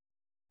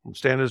 And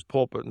stand in his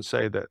pulpit and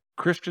say that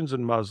Christians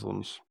and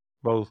Muslims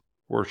both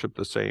worship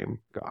the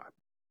same God.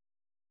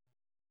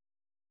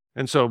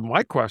 And so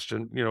my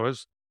question,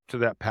 is to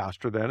that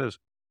pastor then is,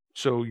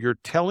 so you're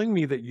telling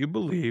me that you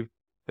believe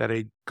that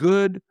a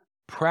good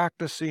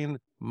practicing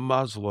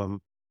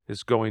Muslim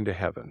is going to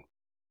heaven?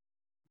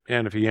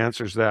 And if he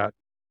answers that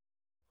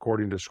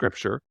according to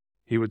Scripture,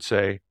 he would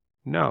say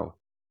no.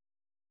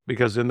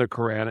 Because in the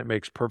Quran, it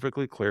makes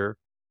perfectly clear,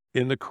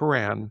 in the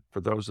Quran,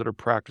 for those that are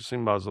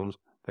practicing Muslims,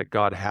 that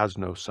God has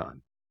no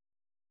son.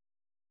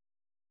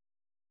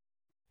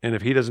 And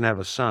if he doesn't have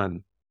a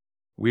son,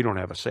 we don't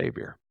have a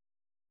savior.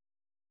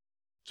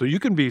 So you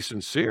can be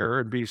sincere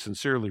and be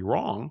sincerely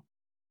wrong.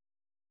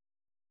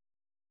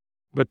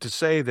 But to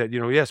say that,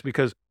 yes,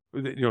 because,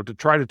 to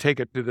try to take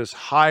it to this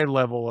high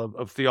level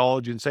of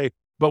theology and say,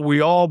 but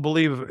we all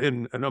believe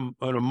in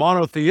a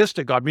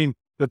monotheistic God,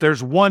 that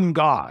there's one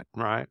God,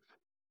 right?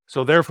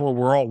 So therefore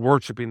we're all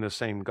worshiping the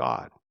same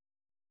God.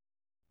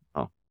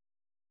 Oh.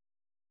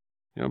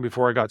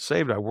 Before I got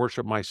saved, I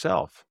worshiped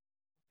myself.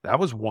 That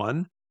was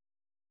one.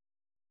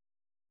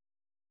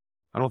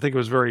 I don't think it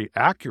was very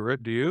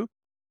accurate, do you?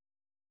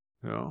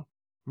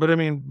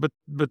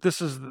 But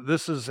this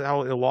is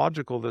how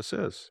illogical this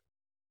is.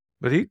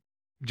 But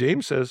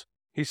James says,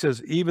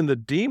 even the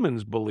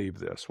demons believe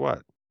this.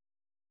 What?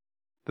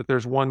 That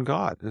there's one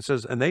God. And it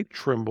says, and they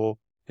tremble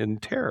in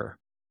terror.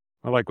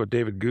 I like what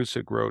David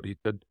Gusick wrote. He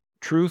said,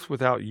 truth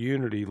without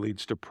unity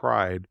leads to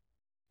pride,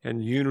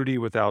 and unity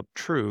without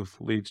truth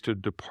leads to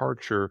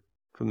departure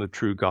from the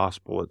true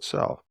gospel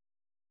itself.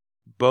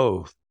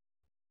 Both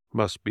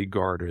must be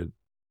guarded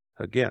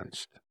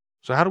against.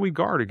 So how do we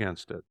guard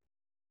against it?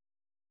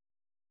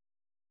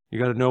 You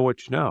got to know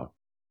what you know.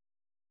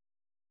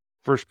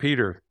 First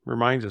Peter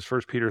reminds us,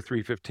 1 Peter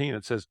 3:15,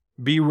 it says,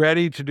 be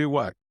ready to do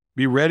what?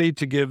 Be ready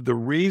to give the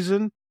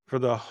reason for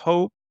the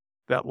hope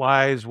that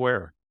lies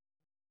where?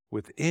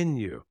 Within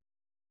you.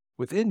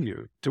 Within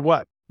you. To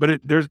what?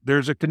 But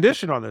there's a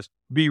condition on this.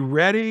 Be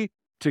ready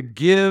to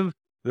give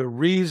the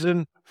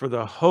reason for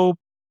the hope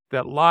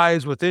that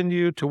lies within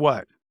you to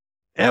what?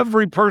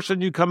 Every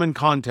person you come in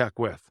contact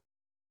with.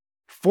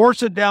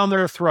 Force it down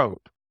their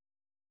throat.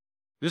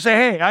 Just say,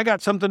 hey, I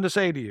got something to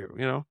say to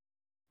you,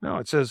 No,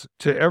 it says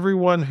to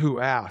everyone who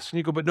asks. And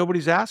you go, but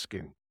nobody's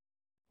asking.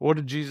 What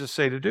did Jesus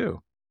say to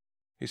do?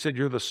 He said,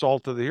 you're the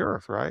salt of the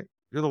earth, right?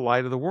 You're the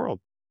light of the world.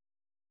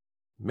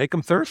 Make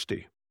them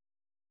thirsty.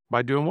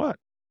 By doing what?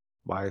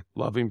 By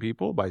loving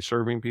people, by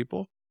serving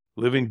people,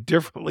 living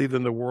differently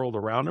than the world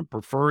around them,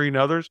 preferring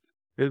others.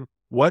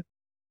 What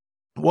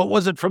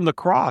was it from the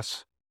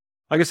cross?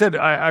 Like I said,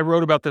 I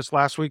wrote about this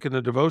last week in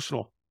the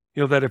devotional,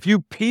 that if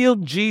you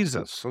peeled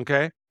Jesus,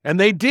 okay, and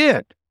they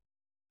did,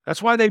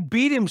 that's why they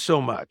beat him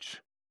so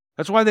much.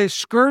 That's why they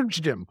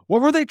scourged him.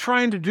 What were they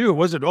trying to do?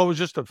 Was it, it was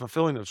just a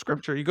fulfilling of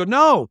Scripture? You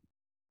go,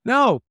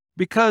 no,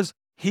 because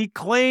he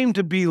claimed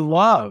to be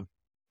love.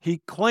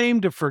 He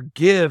claimed to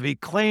forgive. He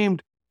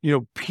claimed,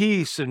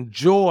 peace and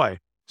joy.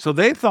 So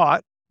they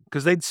thought,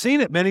 because they'd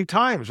seen it many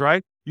times,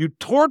 right? You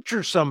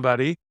torture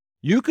somebody,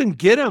 you can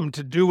get them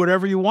to do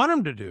whatever you want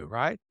them to do,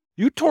 right?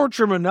 You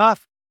torture them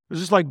enough. It's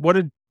just like what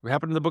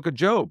happened in the book of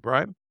Job,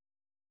 right?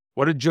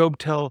 What did Job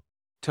tell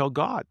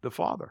God, the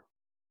Father?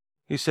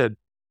 He said,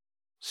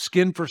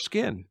 skin for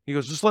skin. He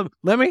goes, just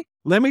let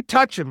me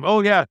touch him.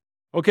 Oh yeah.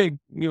 Okay.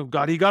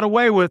 God, he got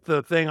away with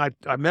the thing. I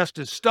messed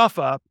his stuff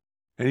up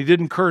and he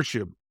didn't curse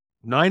you.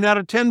 9 out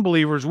of 10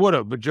 believers would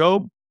have, but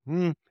Job,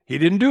 he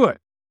didn't do it.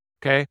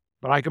 Okay.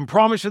 But I can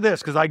promise you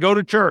this, because I go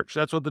to church.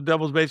 That's what the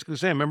devil's basically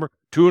saying. Remember,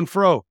 to and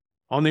fro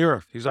on the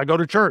earth. I go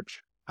to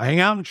church. I hang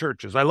out in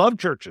churches. I love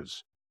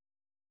churches.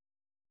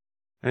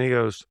 And he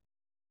goes,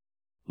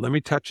 let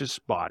me touch his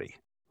body.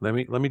 Let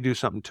me do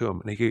something to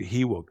him. And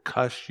he will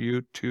cuss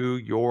you to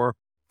your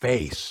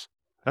face.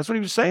 That's what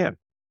he was saying.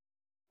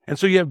 And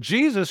so you have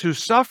Jesus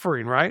who's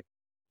suffering, right?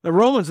 The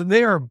Romans, and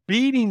they are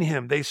beating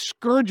him. They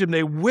scourge him.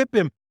 They whip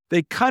him.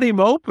 They cut him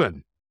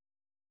open.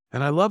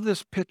 And I love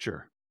this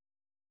picture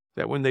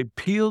that when they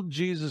peeled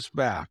Jesus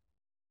back,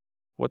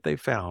 what they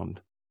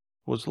found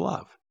was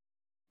love.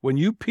 When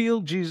you peel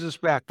Jesus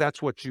back,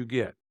 that's what you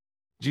get.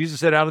 Jesus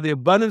said, out of the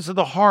abundance of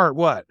the heart,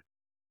 what?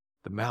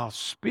 The mouth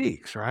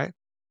speaks, right?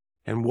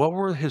 And what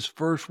were his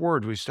first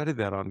words? We studied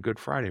that on Good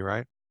Friday,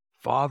 right?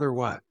 Father,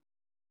 what?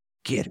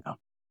 Get him.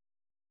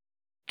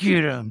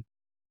 Get him.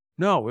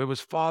 No, it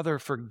was Father,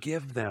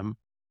 forgive them,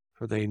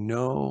 for they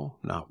know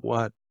not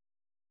what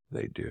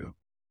they do.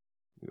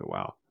 You go,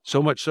 wow.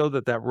 So much so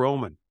that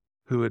Roman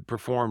who had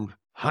performed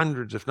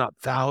hundreds, if not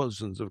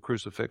thousands of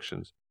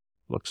crucifixions,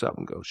 looks up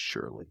and goes,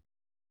 surely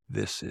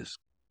this is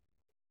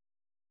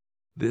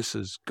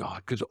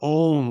God. Because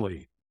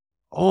only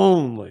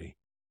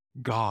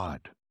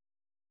God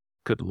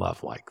could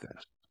love like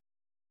this.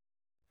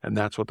 And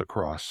that's what the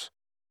cross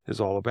is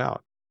all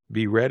about.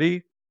 Be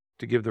ready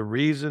to give the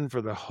reason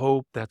for the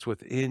hope that's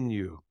within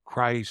you,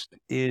 Christ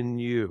in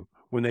you.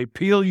 When they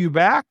peel you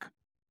back,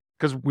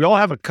 because we all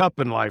have a cup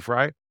in life,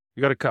 right?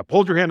 You got a cup.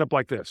 Hold your hand up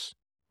like this.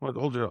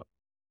 Hold it up.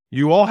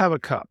 You all have a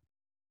cup.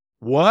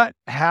 What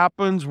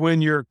happens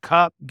when your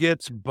cup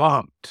gets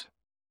bumped?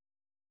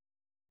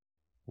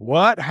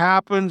 What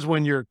happens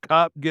when your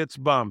cup gets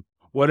bumped?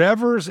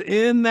 Whatever's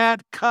in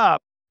that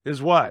cup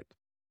is what?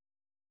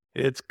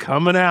 It's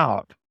coming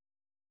out.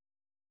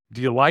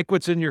 Do you like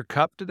what's in your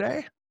cup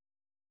today?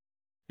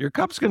 Your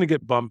cup's going to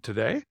get bumped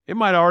today. It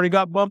might have already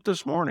got bumped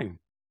this morning.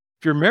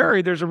 If you're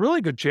married, there's a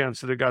really good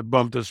chance that it got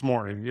bumped this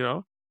morning,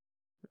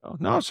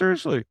 No,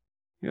 seriously,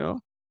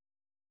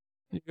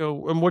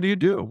 and what do you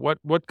do?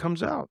 What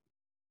comes out?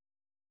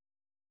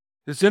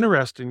 It's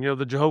interesting,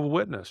 the Jehovah's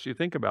Witness. You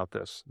think about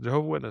this.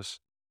 Jehovah's Witness,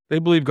 they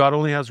believe God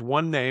only has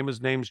one name.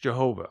 His name's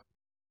Jehovah.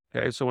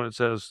 Okay, so when it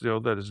says,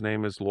 that his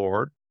name is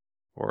Lord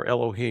or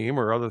Elohim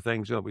or other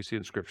things that we see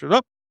in Scripture,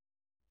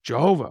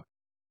 Jehovah.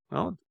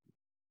 Well,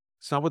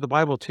 it's not what the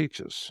Bible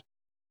teaches.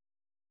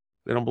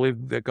 They don't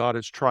believe that God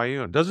is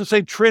triune. It doesn't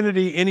say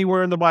Trinity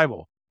anywhere in the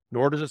Bible,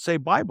 nor does it say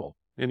Bible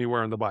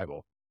anywhere in the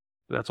Bible.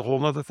 That's a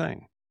whole other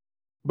thing.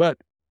 But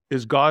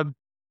is God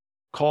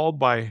called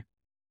by,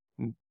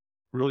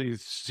 really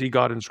see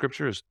God in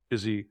Scripture?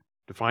 Is he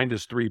defined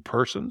as three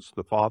persons,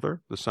 the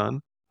Father, the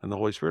Son, and the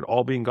Holy Spirit,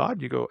 all being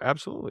God? You go,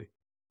 absolutely.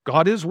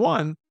 God is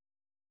one,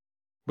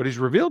 but he's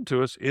revealed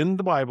to us in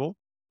the Bible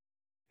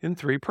in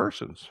three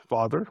persons,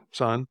 Father,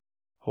 Son,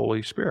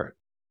 Holy Spirit.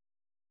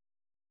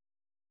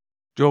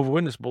 Jehovah's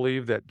Witnesses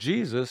believe that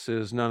Jesus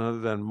is none other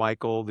than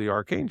Michael the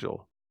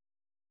Archangel.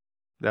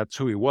 That's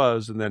who he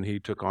was, and then he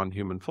took on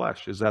human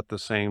flesh. Is that the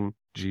same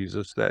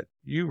Jesus that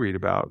you read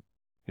about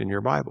in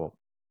your Bible?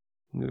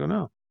 And you go,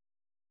 no.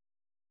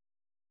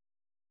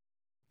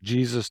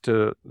 Jesus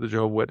to the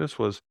Jehovah's Witness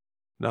was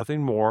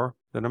nothing more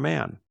than a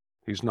man.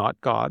 He's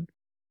not God.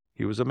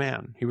 He was a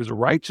man. He was a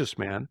righteous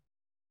man,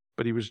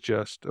 but he was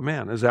just a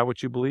man. Is that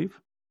what you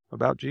believe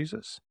about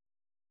Jesus?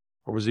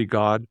 Or was he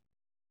God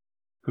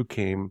who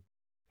came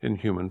in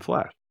human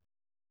flesh?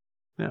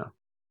 Yeah.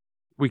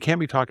 We can't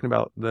be talking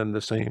about then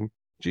the same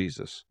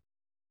Jesus.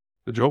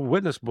 The Jehovah's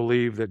Witness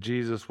believe that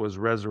Jesus was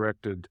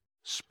resurrected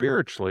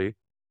spiritually,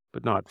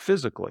 but not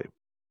physically.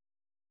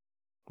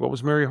 What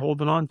was Mary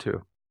holding on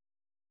to?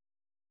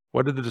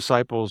 What did the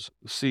disciples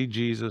see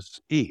Jesus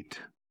eat?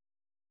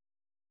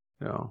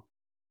 You know,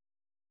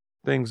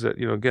 things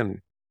that,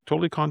 again,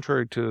 totally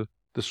contrary to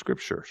the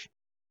scriptures.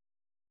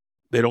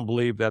 They don't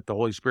believe that the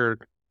Holy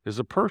Spirit is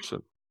a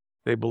person.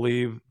 They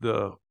believe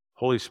the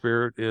Holy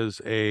Spirit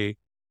is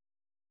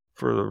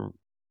for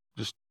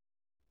just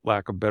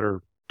lack of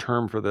better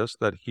term for this,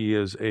 that he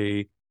is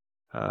a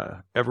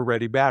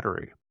ever-ready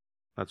battery.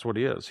 That's what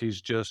he is.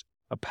 He's just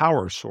a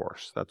power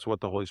source. That's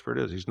what the Holy Spirit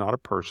is. He's not a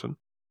person.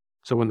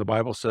 So when the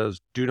Bible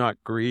says, do not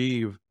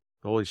grieve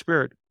the Holy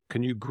Spirit,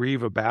 can you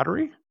grieve a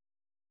battery?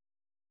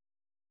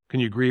 Can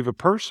you grieve a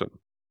person?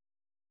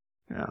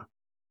 Yeah.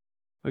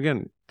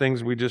 Again,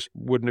 things we just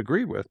wouldn't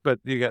agree with, but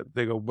they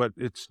go, but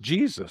it's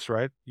Jesus,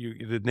 right?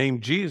 The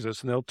name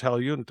Jesus, and they'll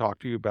tell you and talk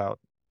to you about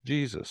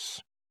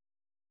Jesus.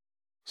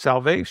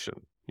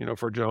 Salvation,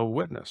 for Jehovah's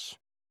Witness.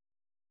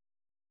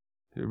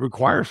 It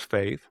requires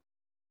faith,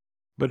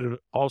 but it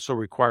also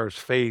requires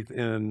faith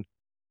in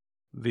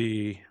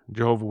the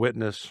Jehovah's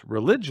Witness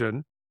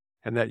religion,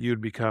 and that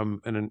you'd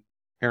become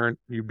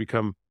you'd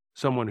become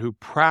someone who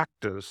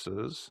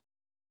practices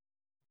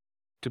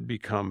to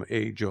become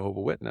a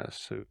Jehovah's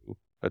Witness, who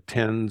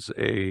attends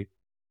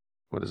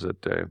what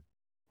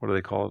do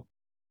they call it?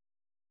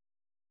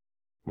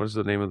 What is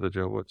the name of the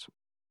Jehovah's Witness?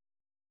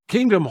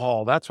 Kingdom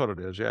Hall, that's what it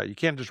is. Yeah, you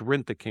can't just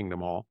rent the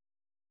Kingdom Hall,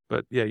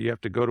 but yeah, you have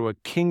to go to a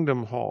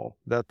Kingdom Hall.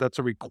 That's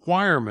a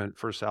requirement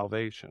for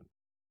salvation.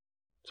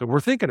 So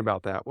we're thinking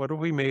about that. What have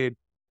we made?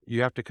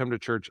 You have to come to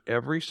church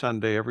every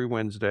Sunday, every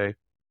Wednesday,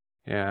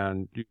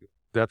 and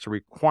that's a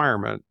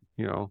requirement,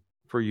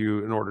 for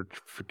you in order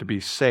to be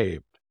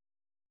saved.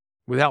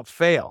 Without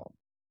fail.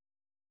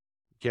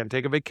 You can't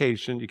take a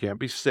vacation. You can't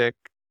be sick.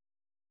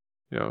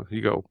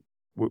 You go,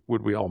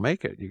 would we all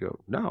make it? You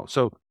go, no.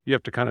 So you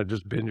have to kind of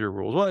just bend your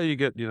rules. Well, you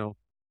get, you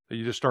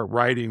just start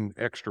writing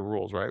extra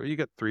rules, right? You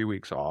get 3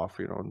 weeks off,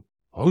 and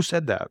who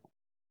said that?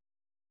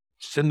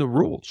 It's in the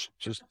rules.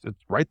 It's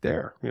right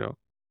there,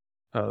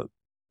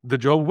 The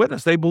Jehovah's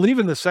Witness, they believe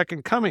in the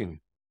second coming.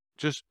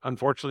 Just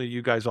unfortunately,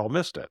 you guys all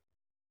missed it.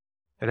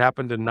 It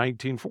happened in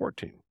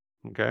 1914.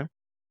 Okay.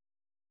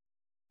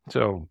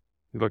 So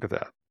you look at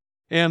that.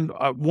 And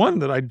one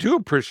that I do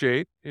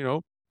appreciate,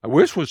 I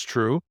wish was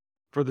true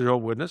for the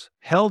Jehovah's Witness,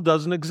 hell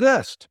doesn't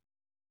exist.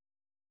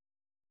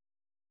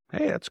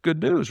 Hey, that's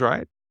good news,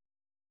 right?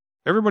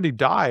 Everybody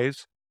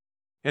dies.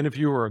 And if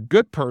you were a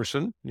good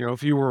person,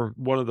 if you were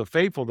one of the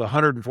faithful, the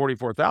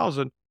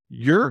 144,000,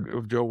 you're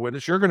of Jehovah's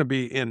Witness, you're going to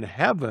be in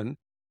heaven.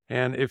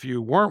 And if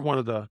you weren't one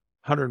of the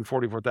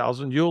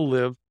 144,000, you'll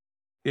live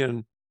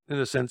in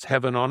a sense,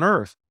 heaven on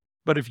earth.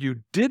 But if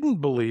you didn't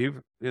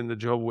believe in the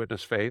Jehovah's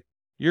Witness faith,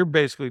 you're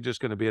basically just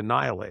going to be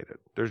annihilated.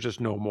 There's just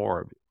no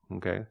more of you.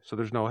 Okay. So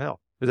there's no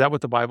hell. Is that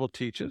what the Bible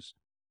teaches?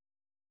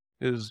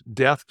 Is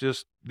death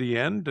just the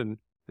end and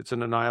it's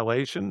an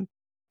annihilation?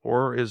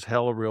 Or is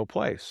hell a real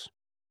place?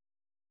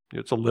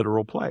 It's a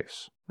literal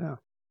place. Yeah.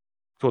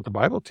 That's what the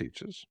Bible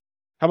teaches.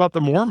 How about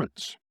the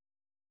Mormons?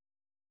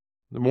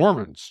 The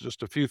Mormons,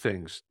 just a few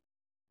things.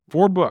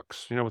 4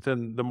 books,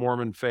 within the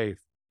Mormon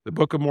faith. The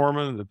Book of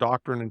Mormon, the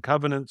Doctrine and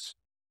Covenants,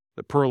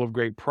 the Pearl of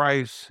Great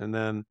Price, and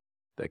then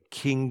the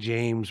King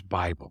James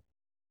Bible.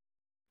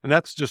 And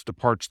that's just the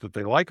parts that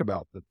they like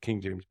about the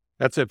King James.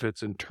 That's if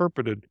it's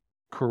interpreted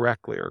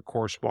correctly or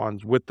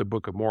corresponds with the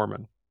Book of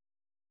Mormon.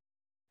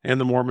 And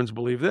the Mormons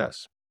believe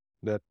this,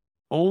 that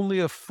only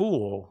a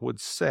fool would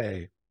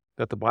say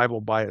that the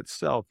Bible by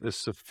itself is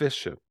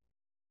sufficient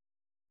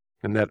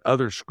and that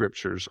other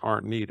scriptures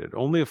aren't needed.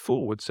 Only a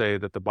fool would say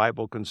that the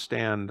Bible can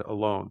stand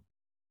alone.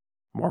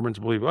 Mormons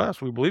believe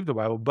us, we believe the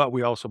Bible, but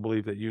we also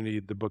believe that you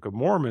need the Book of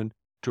Mormon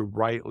to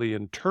rightly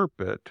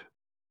interpret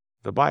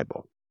the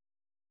Bible.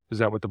 Is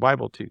that what the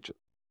Bible teaches?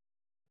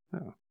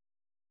 No.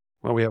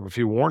 Well, we have a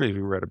few warnings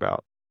we read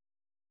about.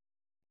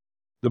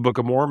 The Book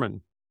of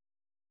Mormon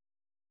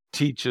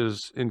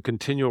teaches in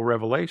continual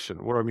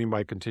revelation. What do I mean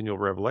by continual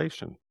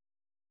revelation?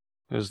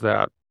 Is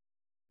that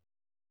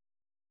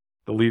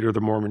the leader of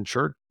the Mormon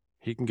church,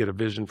 he can get a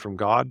vision from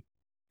God,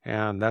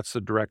 and that's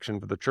the direction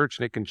for the church,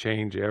 and it can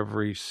change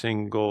every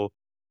single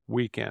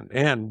weekend.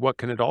 And what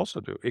can it also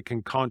do? It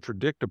can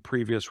contradict a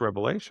previous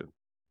revelation.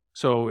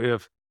 So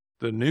if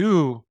the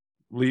new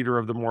leader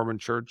of the Mormon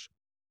church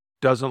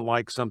doesn't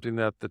like something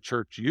that the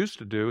church used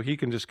to do, he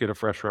can just get a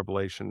fresh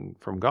revelation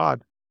from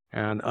God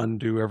and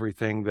undo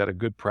everything that a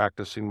good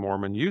practicing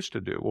Mormon used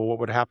to do. Well, what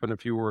would happen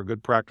if you were a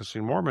good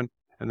practicing Mormon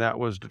and that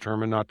was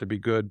determined not to be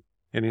good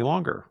any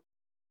longer?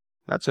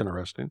 That's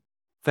interesting.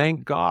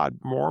 Thank God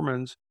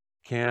Mormons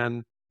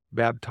can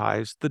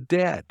baptize the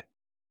dead.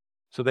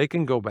 So they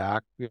can go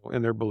back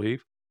in their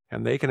belief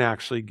and they can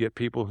actually get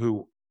people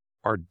who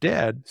are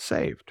dead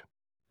saved.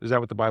 Is that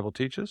what the Bible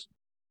teaches?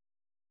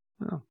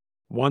 No.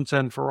 Once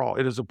and for all.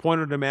 It is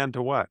appointed a man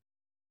to what?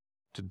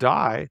 to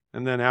die,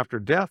 and then after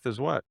death is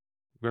what?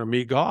 We're going to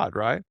meet God,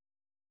 right?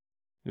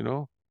 You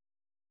know,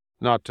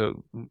 not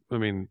to,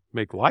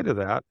 make light of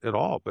that at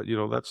all, but,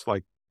 that's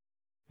like,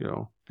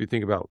 if you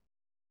think about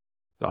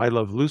the I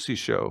Love Lucy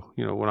show,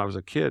 when I was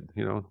a kid,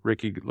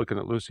 Ricky looking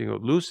at Lucy and go,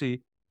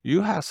 Lucy,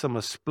 you have some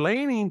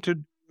explaining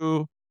to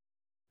do,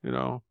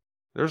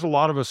 there's a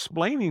lot of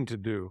explaining to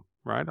do,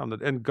 right?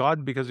 And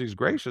God, because he's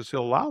gracious,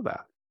 he'll allow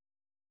that.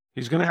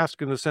 He's going to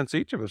ask, in a sense,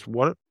 each of us,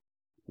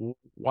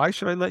 why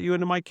should I let you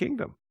into my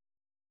kingdom?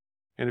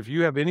 And if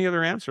you have any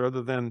other answer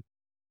other than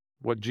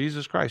what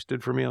Jesus Christ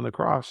did for me on the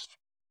cross,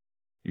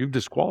 you've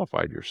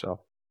disqualified yourself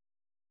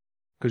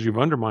because you've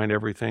undermined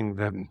everything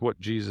that what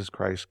Jesus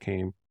Christ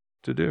came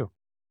to do.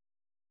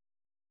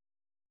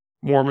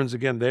 Mormons,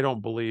 again, they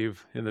don't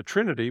believe in the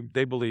Trinity.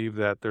 They believe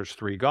that there's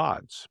three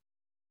gods.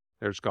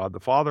 There's God the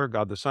Father,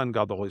 God the Son,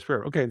 God the Holy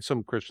Spirit. Okay, and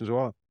some Christians go,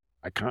 well,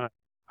 I kind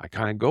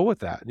of go with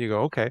that. And you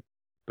go, okay,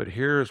 but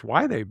here's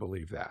why they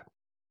believe that.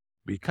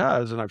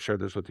 Because, and I've shared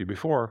this with you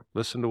before,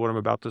 listen to what I'm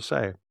about to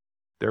say.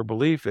 Their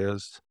belief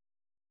is,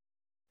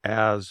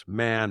 as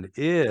man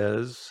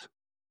is,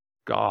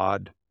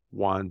 God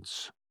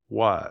once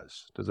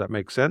was. Does that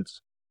make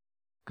sense?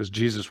 Because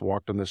Jesus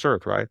walked on this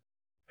earth, right?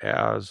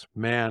 As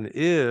man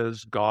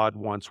is, God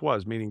once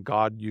was, meaning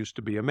God used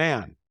to be a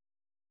man.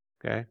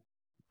 Okay?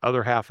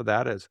 Other half of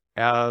that is,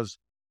 as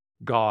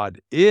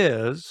God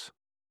is,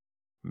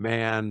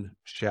 man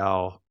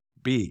shall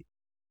be.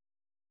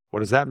 What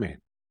does that mean?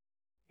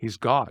 He's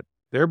God.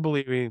 They're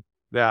believing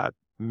that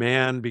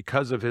man,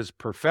 because of his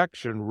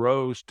perfection,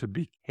 rose to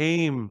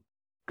become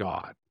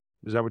God.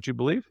 Is that what you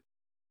believe?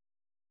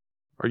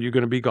 Are you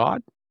going to be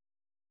God?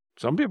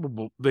 Some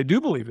people, they do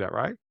believe that,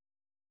 right?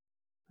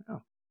 Yeah.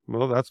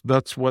 Well,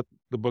 that's what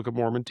the Book of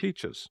Mormon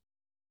teaches.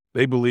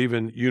 They believe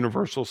in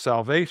universal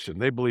salvation.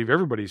 They believe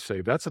everybody's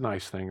saved. That's a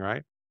nice thing,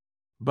 right?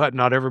 But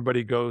not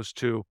everybody goes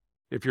to,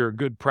 if you're a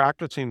good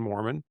practicing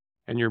Mormon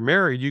and you're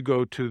married, you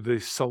go to the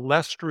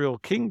celestial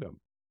kingdom.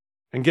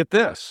 And get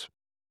this.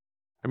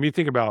 You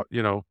think about,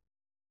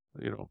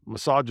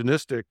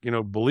 misogynistic,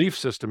 belief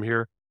system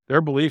here.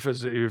 Their belief is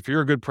that if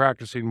you're a good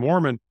practicing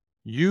Mormon,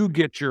 you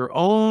get your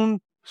own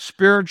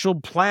spiritual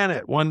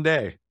planet one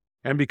day.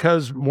 And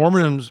because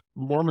Mormons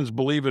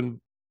believe in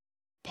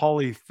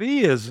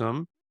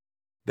polytheism,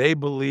 they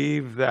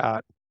believe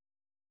that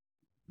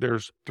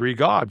there's three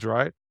gods,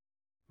 right?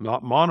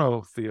 Not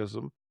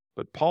monotheism,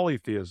 but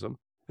polytheism,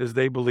 is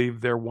they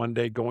believe they're one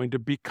day going to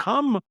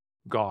become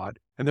God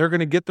and they're going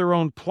to get their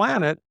own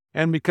planet.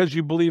 And because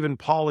you believe in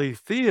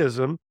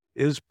polytheism,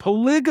 is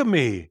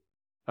polygamy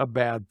a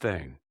bad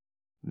thing?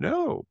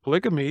 No,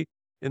 polygamy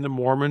in the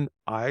Mormon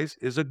eyes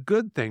is a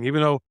good thing,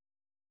 even though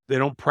they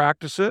don't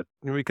practice it.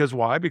 Because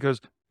why? Because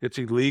it's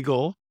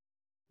illegal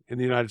in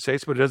the United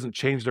States, but it doesn't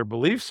change their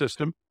belief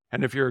system.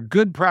 And if you're a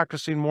good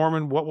practicing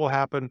Mormon, what will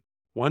happen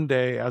one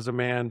day as a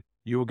man?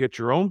 You will get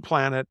your own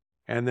planet,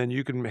 and then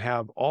you can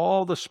have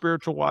all the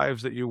spiritual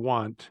wives that you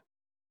want.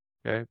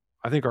 Okay?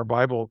 I think our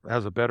Bible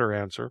has a better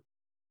answer.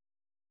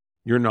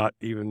 You're not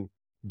even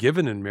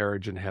given in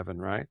marriage in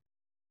heaven, right?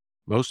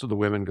 Most of the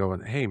women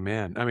going, hey,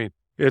 man,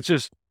 it's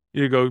just,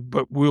 you go,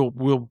 but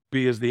we'll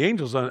be as the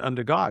angels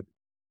unto God.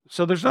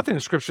 So there's nothing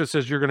in Scripture that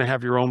says you're going to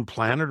have your own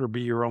planet or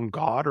be your own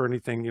God or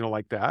anything,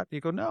 like that.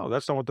 You go, no,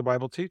 that's not what the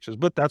Bible teaches.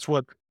 But that's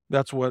what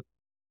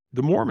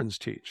the Mormons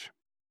teach.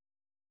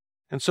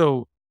 And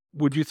so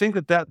would you think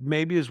that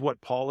maybe is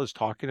what Paul is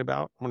talking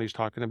about when he's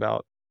talking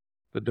about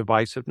the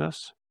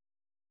divisiveness?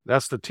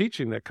 That's the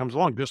teaching that comes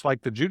along, just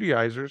like the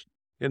Judaizers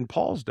in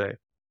Paul's day.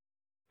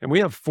 And we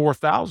have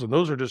 4,000.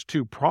 Those are just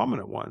two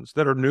prominent ones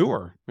that are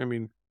newer.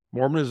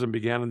 Mormonism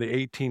began in the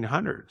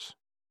 1800s.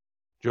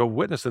 Jehovah's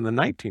Witness in the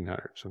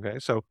 1900s. Okay,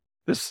 so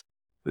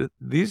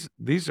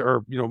these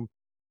are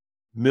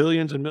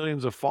millions and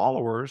millions of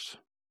followers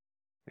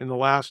in the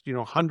last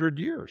 100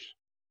 years.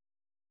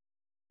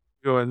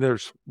 And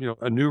there's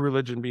a new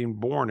religion being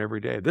born every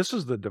day. This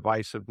is the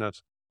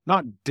divisiveness,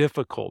 not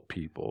difficult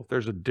people.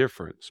 There's a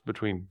difference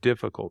between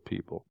difficult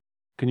people.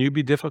 Can you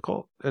be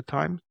difficult at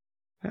times?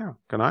 Yeah.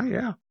 Can I?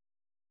 Yeah.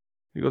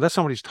 You go, that's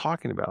not what he's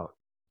talking about.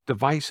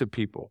 Divisive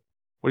people.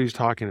 What he's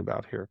talking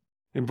about here.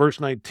 In verse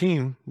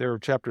 19, there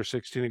of chapter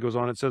 16, it goes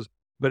on, it says,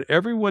 but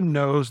everyone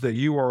knows that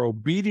you are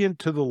obedient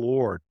to the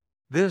Lord.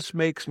 This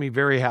makes me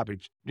very happy.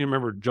 You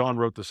remember John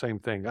wrote the same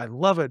thing. I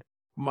love it.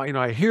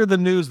 I hear the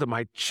news that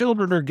my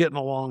children are getting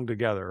along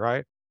together,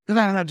 right? And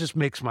that just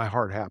makes my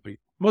heart happy.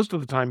 Most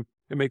of the time,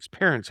 it makes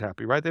parents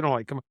happy, right? They don't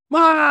like, come on,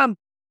 Mom,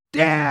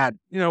 Dad.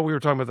 We were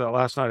talking about that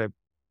last night. I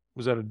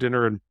was at a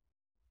dinner and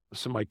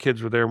some of my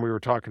kids were there and we were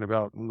talking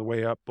about on the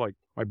way up, like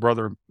my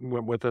brother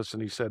went with us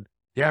and he said,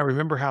 yeah, I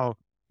remember how,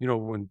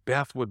 when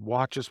Beth would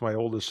watch us, my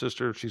oldest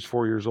sister, she's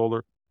 4 years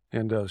older,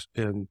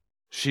 and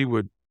she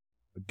would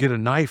get a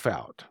knife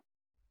out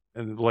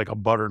and like a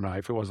butter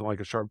knife. It wasn't like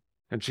a sharp,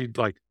 and she'd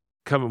like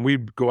come and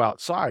we'd go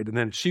outside and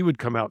then she would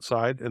come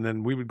outside and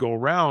then we would go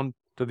around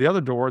to the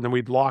other door and then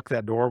we'd lock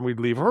that door and we'd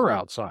leave her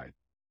outside.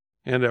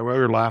 And we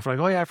were laughing like,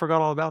 oh yeah, I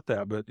forgot all about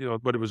that. But,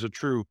 but it was a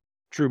true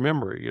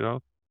memory,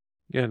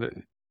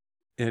 And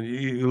And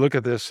you look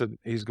at this and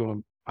he's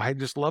going, I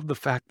just love the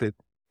fact that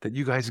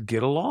you guys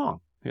get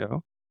along,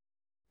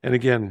 And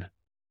again,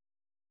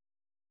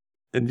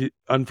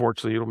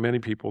 unfortunately, many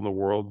people in the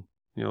world,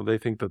 they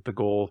think that the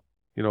goal,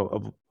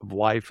 of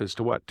life is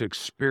to what? To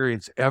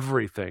experience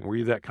everything. Were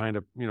you that kind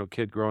of,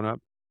 kid growing up?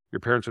 Your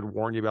parents would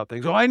warn you about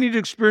things. Oh, I need to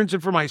experience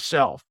it for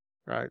myself,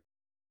 right?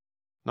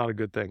 Not a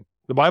good thing.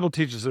 The Bible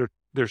teaches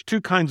there's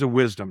two kinds of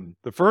wisdom.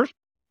 The first,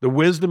 the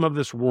wisdom of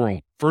this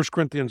world. 1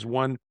 Corinthians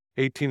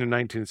 1:18 and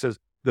 19, it says,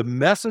 the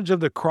message of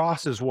the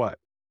cross is what?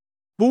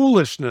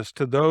 Foolishness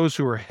to those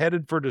who are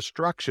headed for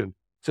destruction.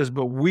 It says,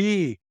 but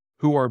we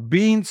who are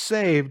being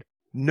saved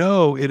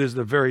know it is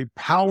the very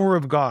power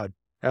of God.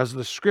 As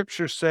the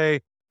scriptures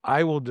say,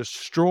 I will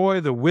destroy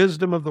the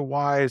wisdom of the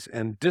wise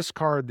and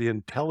discard the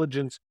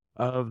intelligence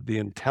of the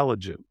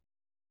intelligent.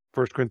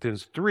 1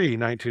 Corinthians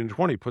 3:19 and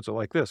 20 puts it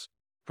like this.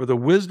 For the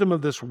wisdom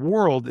of this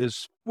world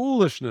is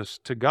foolishness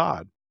to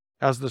God.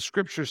 As the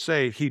scriptures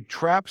say, he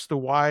traps the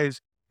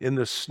wise in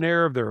the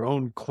snare of their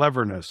own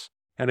cleverness.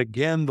 And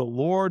again, the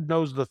Lord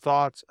knows the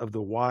thoughts of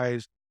the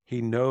wise.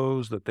 He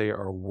knows that they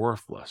are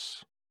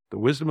worthless. The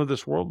wisdom of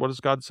this world, what is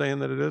God saying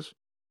that it is?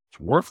 It's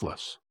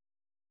worthless.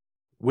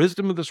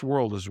 Wisdom of this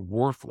world is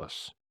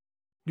worthless.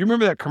 You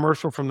remember that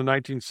commercial from the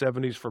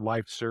 1970s for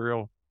Life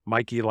cereal?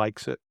 Mikey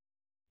likes it.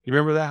 You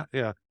remember that?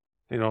 Yeah.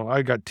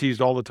 I got teased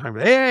all the time.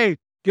 Hey,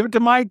 give it to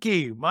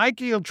Mikey.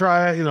 Mikey will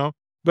try it,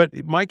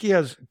 But Mikey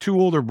has two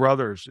older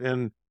brothers,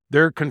 and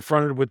they're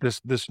confronted with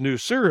this new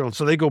cereal. And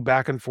so they go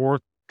back and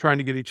forth trying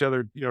to get each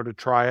other, to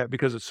try it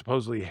because it's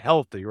supposedly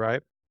healthy,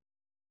 right?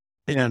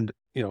 And,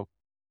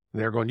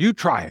 they're going, you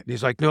try it. And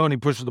he's like, no. And he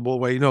pushes the bowl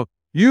away.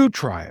 You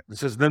try it. And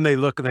says, then they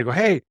look and they go,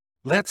 hey,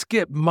 let's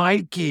get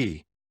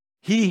Mikey.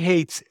 He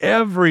hates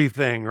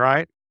everything,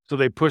 right? So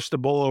they push the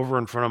bowl over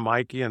in front of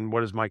Mikey. And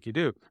what does Mikey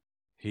do?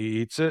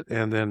 He eats it.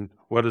 And then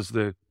what is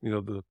the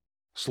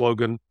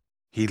slogan?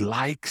 He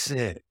likes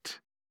it.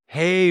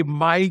 Hey,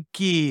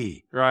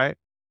 Mikey, right?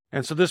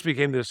 And so this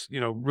became this,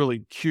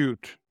 really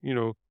cute,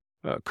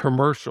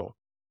 commercial.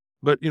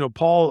 But,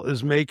 Paul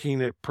is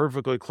making it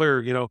perfectly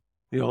clear,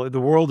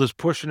 the world is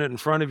pushing it in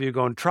front of you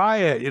going, try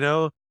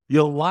it,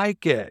 you'll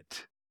like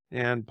it.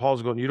 And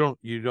Paul's going, you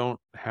don't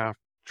have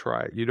to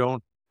try it. You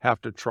don't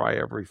have to try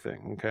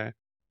everything. Okay.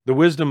 The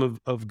wisdom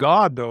of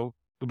God, though,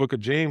 the book of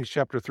James,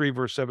 chapter 3,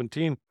 verse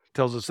 17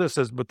 tells us this,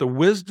 says, but the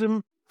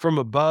wisdom from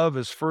above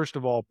is first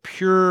of all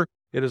pure.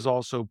 It is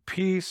also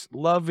peace,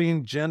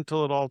 loving,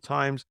 gentle at all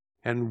times,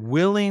 and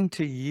willing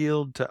to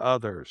yield to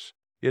others.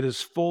 It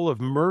is full of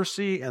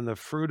mercy and the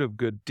fruit of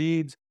good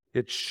deeds.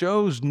 It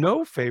shows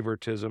no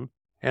favoritism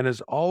and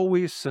is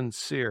always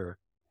sincere.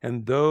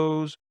 And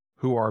those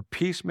who are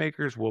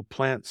peacemakers will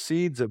plant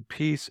seeds of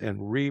peace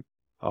and reap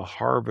a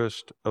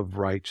harvest of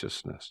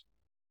righteousness.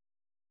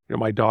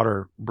 My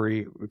daughter,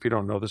 Bree, if you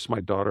don't know, this is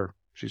my daughter.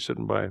 She's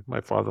sitting by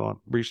my father-in-law.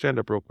 Bree, stand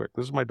up real quick.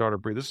 This is my daughter,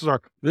 Bree. This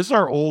is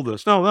our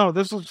oldest. No,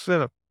 this is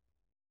set up.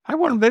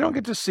 They don't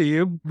get to see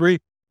you.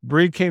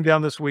 Bree came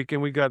down this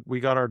weekend. We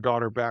got our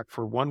daughter back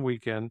for one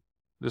weekend,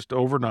 just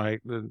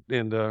overnight,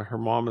 and her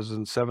mom is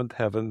in seventh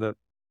heaven. That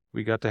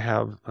we got to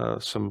have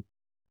some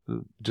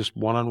just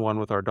one-on-one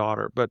with our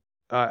daughter. But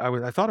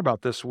I thought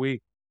about this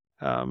week,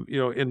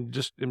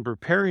 in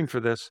preparing for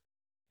this,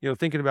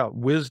 thinking about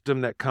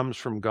wisdom that comes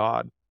from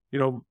God.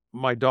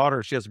 My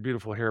daughter, she has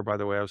beautiful hair, by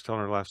the way. I was telling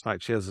her last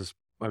night. She has this,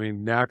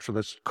 natural,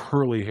 this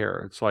curly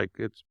hair.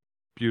 It's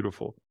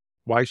beautiful.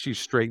 Why she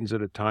straightens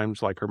it at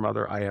times like her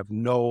mother, I have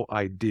no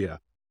idea.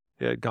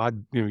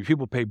 God,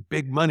 people pay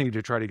big money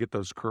to try to get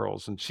those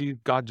curls, and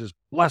God just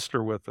blessed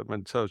her with them.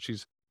 And so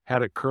she's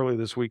had it curly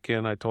this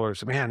weekend. I told her, I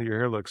said, man, your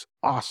hair looks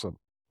awesome.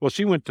 Well,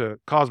 she went to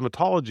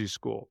cosmetology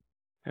school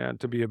and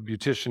to be a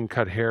beautician,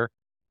 cut hair.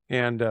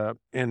 And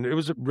it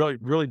was a really,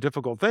 really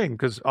difficult thing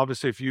because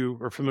obviously if you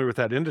are familiar with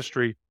that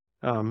industry,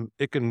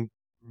 it can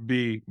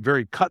be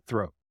very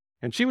cutthroat.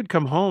 And she would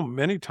come home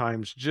many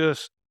times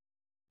just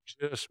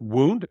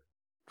wounded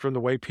from the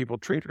way people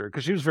treat her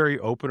because she was very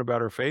open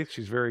about her faith.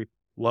 She's very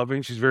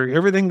loving. She's very,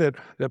 everything that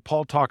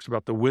Paul talks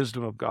about, the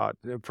wisdom of God.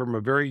 From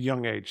a very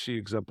young age, she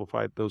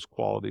exemplified those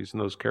qualities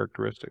and those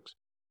characteristics.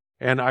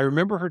 And I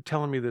remember her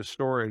telling me this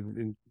story,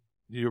 and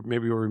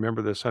maybe you'll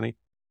remember this, honey.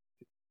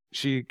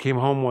 She came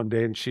home one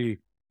day and she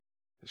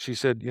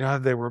said,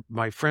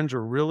 my friends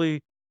were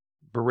really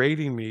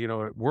berating me,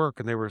 at work,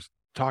 and they were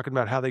talking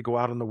about how they go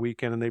out on the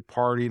weekend and they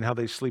party and how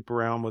they sleep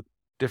around with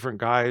different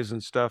guys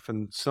and stuff.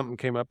 And something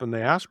came up and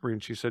they asked me,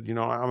 and she said,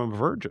 I'm a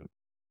virgin.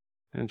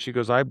 And she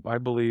goes, I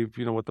believe,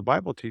 what the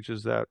Bible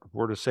teaches, that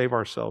we're to save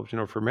ourselves,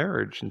 for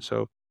marriage. And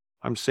so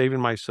I'm saving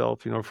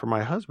myself, for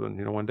my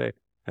husband, one day.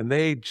 And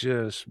they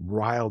just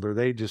riled her.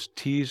 They just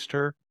teased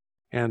her.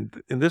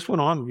 And this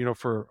went on,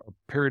 for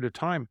a period of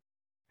time.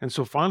 And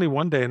so finally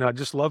one day, and I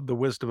just love the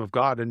wisdom of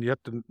God. And you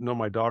have to know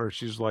my daughter,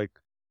 she's like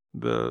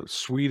the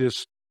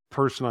sweetest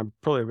person I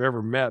probably have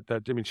ever met.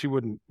 She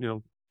wouldn't,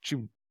 she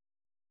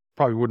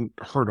probably wouldn't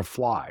hurt a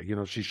fly,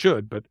 she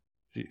should, but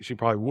she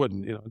probably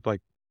wouldn't,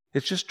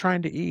 it's just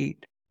trying to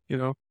eat,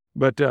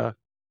 But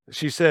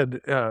she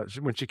said,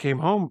 when she came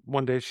home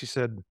one day, she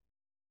said,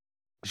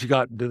 she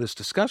got into this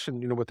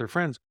discussion, with her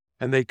friends,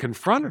 and they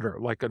confronted her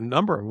like a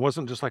number. It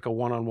wasn't just like a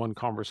one-on-one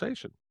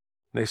conversation.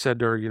 They said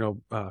to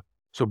her,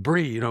 so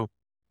Bree,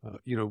 why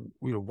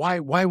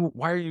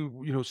are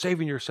you,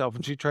 saving yourself?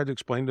 And she tried to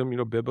explain to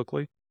them,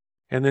 biblically.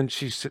 And then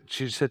she said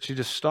she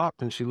just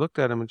stopped and she looked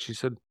at him and she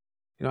said,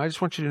 I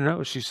just want you to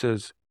know, she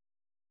says,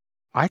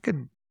 I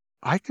could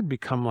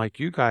become like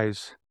you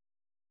guys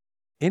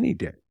any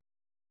day.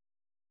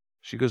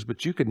 She goes,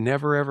 but you could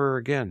never, ever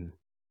again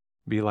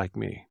be like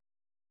me.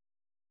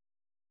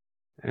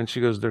 And she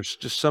goes, there's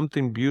just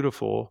something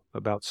beautiful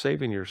about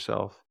saving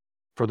yourself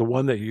for the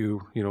one that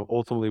you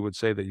ultimately would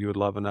say that you would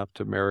love enough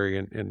to marry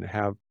and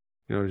have,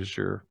 as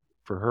for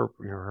her,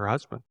 her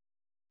husband.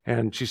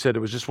 And she said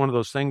it was just one of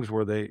those things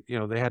where they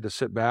had to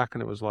sit back,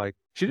 and it was like,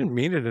 she didn't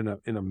mean it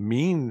in a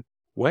mean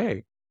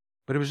way,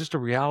 but it was just a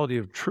reality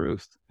of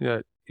truth.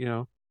 That,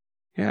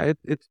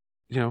 it's,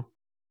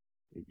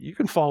 you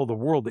can follow the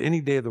world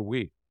any day of the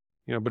week,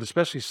 but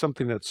especially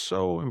something that's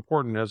so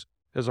important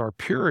as our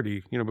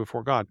purity,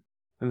 before God,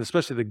 and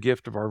especially the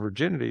gift of our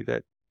virginity,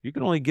 that you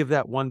can only give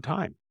that one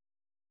time.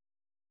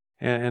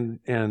 And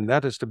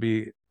that is to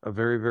be a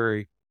very,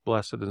 very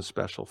blessed and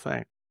special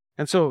thing.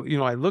 And so,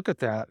 I look at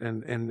that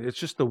and it's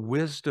just the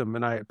wisdom,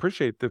 and I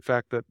appreciate the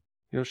fact that,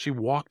 she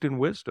walked in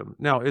wisdom.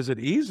 Now, is it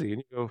easy?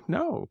 And you go,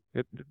 no,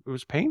 it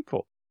was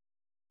painful.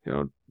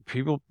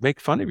 People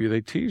make fun of you. They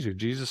tease you.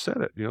 Jesus said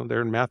it,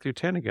 there in Matthew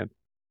 10 again.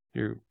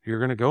 You're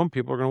going to go and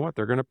people are going to what?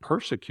 They're going to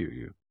persecute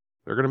you.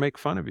 They're going to make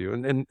fun of you.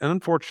 And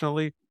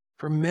unfortunately,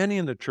 for many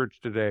in the church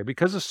today,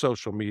 because of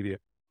social media,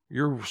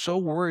 you're so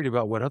worried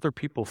about what other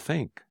people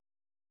think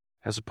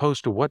as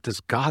opposed to what does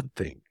God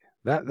think.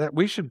 That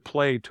we should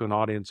play to an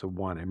audience of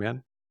one.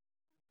 Amen.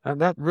 And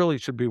that really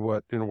should be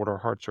what our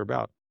hearts are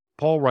about.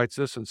 Paul writes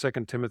this in 2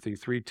 Timothy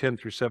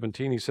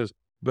 3:10-17. He says,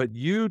 but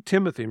you,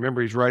 Timothy,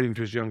 remember he's writing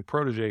to his young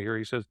protege here.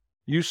 He says,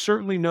 you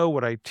certainly know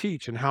what I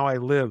teach and how I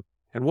live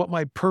and what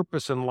my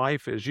purpose in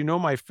life is. You know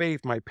my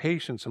faith, my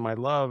patience, and my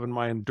love and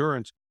my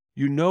endurance.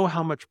 You know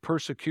how much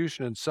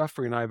persecution and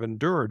suffering I've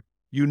endured.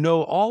 You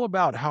know all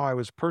about how I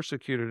was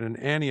persecuted in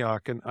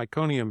Antioch and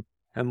Iconium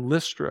and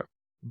Lystra.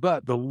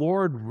 But the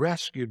Lord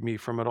rescued me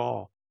from it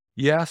all.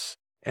 Yes,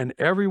 and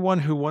everyone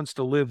who wants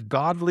to live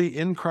godly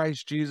in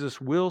Christ Jesus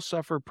will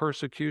suffer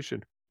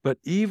persecution. But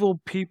evil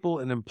people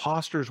and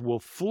impostors will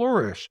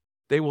flourish.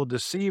 They will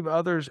deceive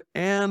others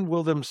and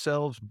will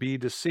themselves be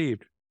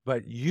deceived.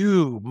 But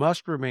you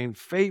must remain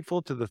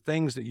faithful to the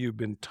things that you've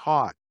been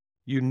taught.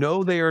 You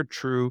know they are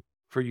true,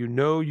 for you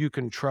know you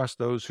can trust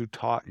those who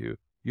taught you.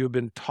 You have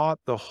been taught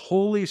the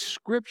Holy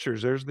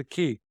Scriptures, there's the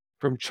key,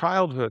 from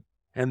childhood,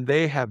 and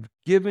they have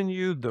given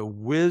you the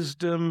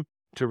wisdom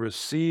to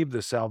receive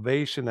the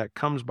salvation that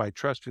comes by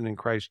trusting in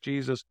Christ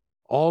Jesus.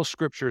 All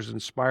Scripture is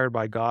inspired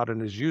by God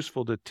and is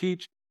useful to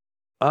teach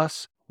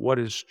us what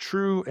is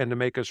true and to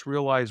make us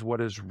realize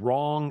what is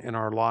wrong in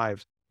our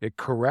lives. It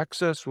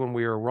corrects us when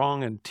we are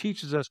wrong and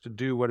teaches us to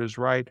do what is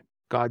right.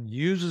 God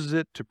uses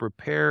it to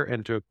prepare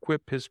and to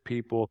equip his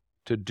people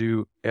to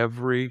do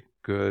every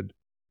good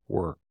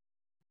work.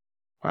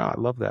 Wow, I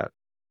love that.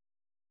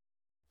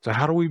 So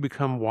how do we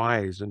become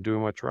wise in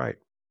doing what's right?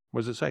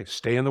 What does it say?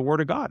 Stay in the Word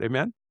of God.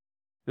 Amen?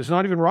 It's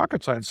not even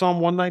rocket science. Psalm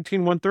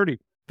 119, 130.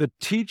 The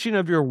teaching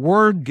of your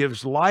word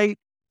gives light,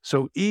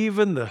 so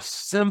even the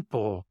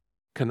simple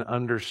can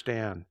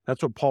understand.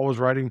 That's what Paul was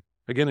writing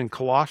again in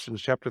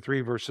Colossians chapter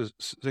 3, verses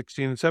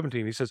 16 and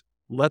 17. He says,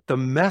 let the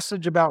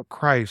message about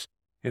Christ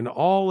in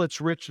all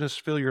its richness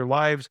fill your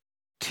lives.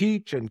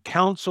 Teach and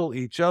counsel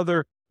each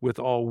other with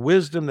all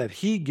wisdom that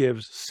he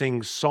gives.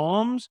 Sing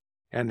psalms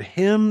and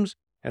hymns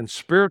and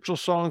spiritual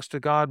songs to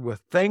God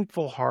with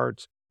thankful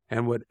hearts.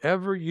 And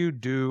whatever you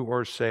do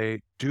or say,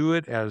 do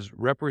it as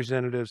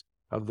representatives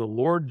of the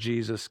Lord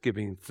Jesus,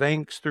 giving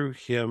thanks through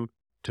him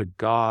to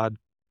God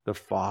the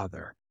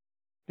Father.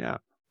 Yeah.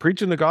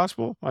 Preaching the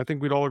gospel, I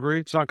think we'd all agree,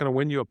 it's not going to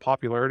win you a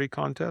popularity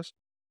contest.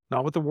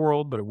 Not with the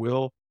world, but it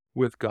will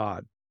with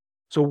God.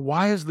 So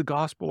why is the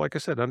gospel, like I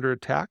said, under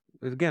attack?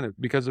 Again,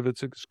 because of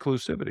its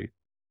exclusivity.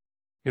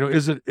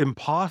 Is it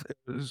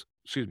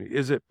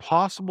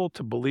possible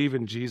to believe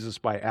in Jesus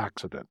by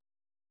accident?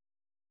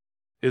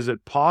 Is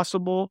it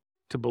possible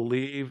to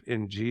believe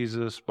in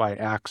Jesus by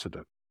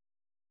accident?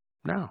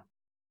 No.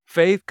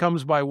 Faith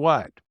comes by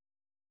what?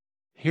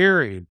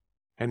 Hearing.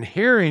 And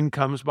hearing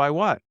comes by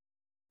what?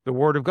 The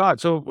Word of God.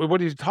 So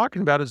what he's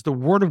talking about is the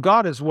Word of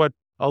God is what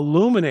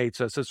illuminates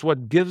us. It's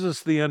what gives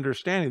us the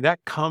understanding. That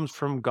comes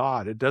from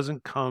God. It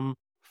doesn't come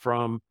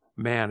from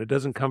man. It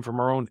doesn't come from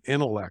our own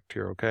intellect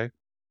here, okay?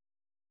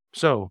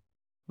 So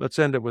let's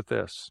end it with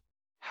this.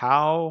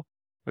 How,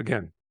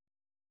 again,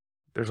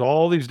 there's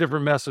all these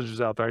different messages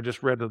out there. I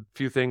just read a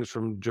few things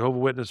from Jehovah's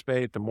Witness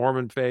faith, the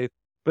Mormon faith,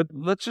 but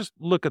let's just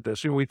look at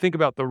this. We think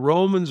about the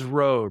Romans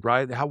road,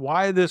 right?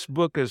 Why this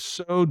book is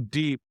so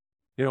deep,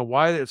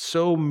 why it's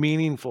so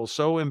meaningful,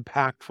 so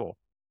impactful.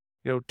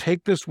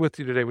 Take this with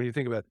you today when you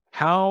think about it.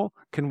 How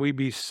can we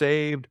be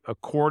saved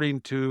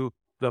according to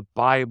the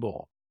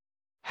Bible?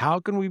 How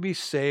can we be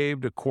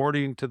saved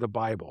according to the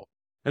Bible?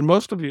 And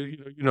most of you,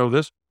 you know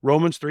this.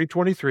 Romans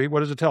 3:23, what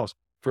does it tell us?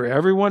 For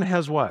everyone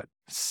has what?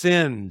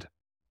 Sinned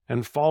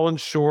and fallen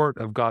short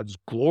of God's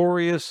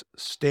glorious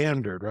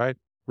standard, right?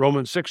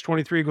 Romans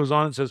 6:23 goes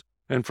on and says,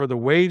 and for the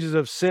wages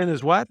of sin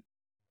is what?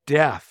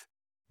 Death.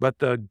 But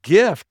the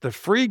gift, the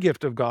free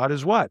gift of God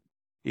is what?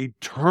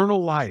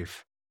 Eternal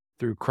life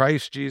through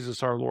Christ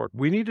Jesus our Lord.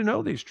 We need to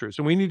know these truths,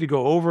 and we need to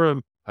go over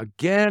them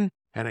again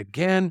and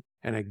again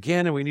and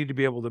again, and we need to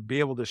be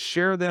able to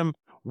share them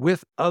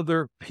with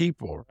other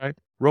people, right?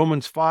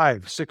 Romans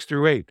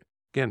 5:6-8.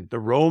 Again, the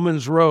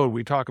Romans road,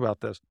 we talk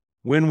about this.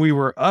 When we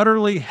were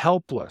utterly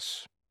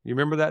helpless, you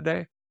remember that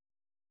day?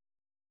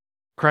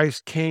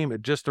 Christ came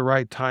at just the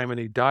right time, and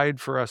he died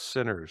for us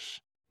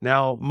sinners.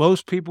 Now,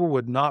 most people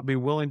would not be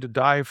willing to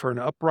die for an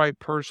upright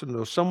person,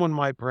 though someone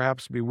might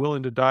perhaps be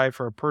willing to die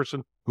for a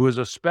person who is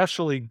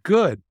especially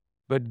good.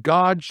 But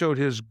God showed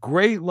his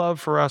great love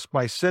for us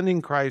by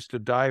sending Christ to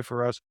die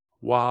for us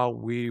while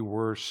we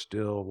were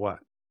still what?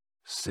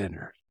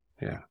 Sinners.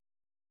 Yeah.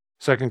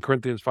 2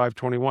 Corinthians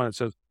 5:21, it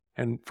says,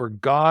 and for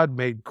God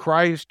made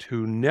Christ,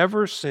 who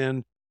never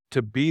sinned,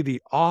 to be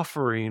the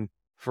offering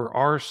for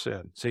our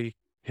sin. See,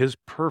 his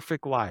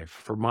perfect life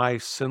for my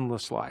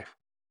sinless life.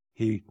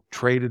 He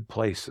traded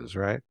places,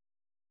 right?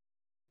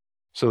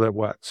 So that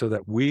what? So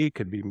that we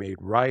could be made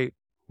right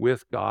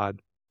with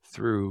God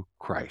through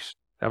Christ.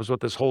 That was what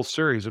this whole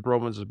series of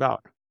Romans is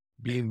about.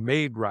 Being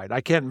made right.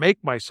 I can't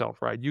make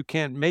myself right. You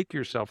can't make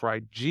yourself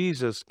right.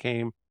 Jesus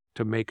came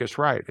to make us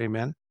right.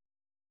 Amen.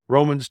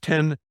 Romans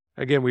 10,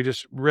 again, we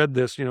just read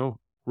this,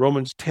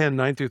 Romans 10,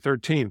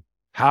 9-13.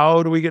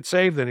 How do we get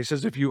saved then? He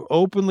says, if you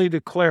openly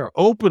declare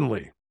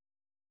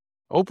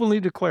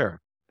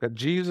that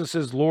Jesus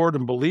is Lord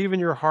and believe in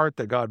your heart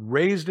that God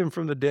raised him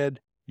from the dead,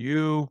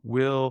 you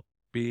will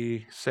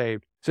be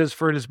saved. It says,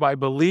 for it is by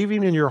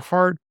believing in your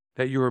heart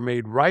that you are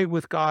made right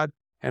with God,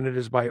 and it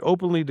is by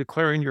openly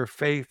declaring your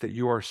faith that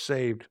you are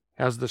saved.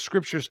 As the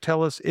scriptures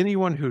tell us,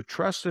 anyone who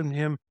trusts in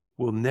him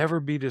will never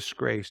be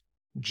disgraced.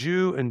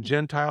 Jew and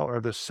Gentile are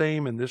the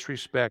same in this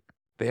respect.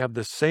 They have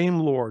the same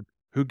Lord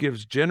who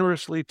gives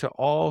generously to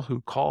all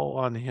who call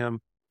on him.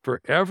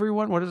 For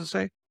everyone, what does it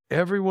say?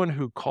 Everyone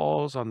who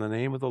calls on the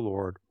name of the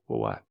Lord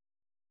will what?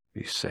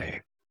 Be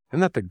saved.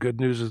 Isn't that the good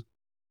news?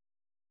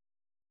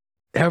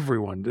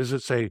 Everyone. Does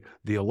it say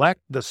the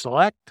elect, the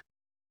select?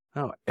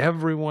 No,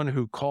 everyone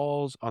who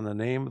calls on the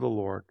name of the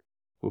Lord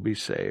will be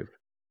saved.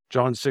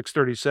 John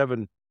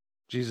 6:37,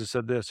 Jesus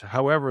said this,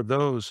 however,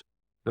 those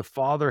the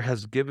Father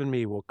has given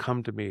me will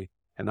come to me,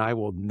 and I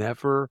will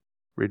never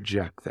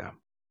reject them.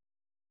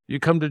 You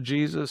come to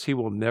Jesus, he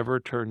will never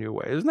turn you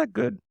away. Isn't that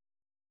good?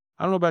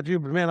 I don't know about you,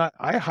 but man,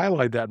 I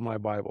highlight that in my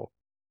Bible.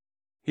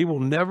 He will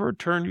never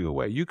turn you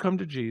away. You come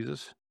to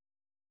Jesus.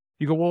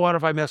 You go, well, what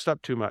if I messed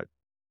up too much?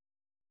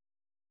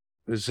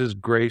 Is his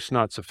grace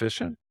not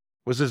sufficient?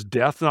 Was his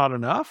death not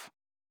enough?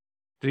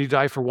 Did he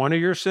die for one of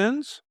your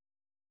sins?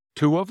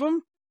 Two of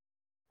them?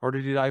 Or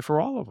did he die for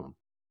all of them?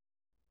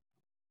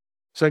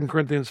 2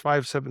 Corinthians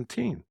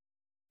 5:17.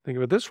 Think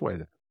of it this way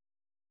then.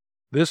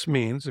 This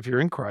means, if you're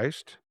in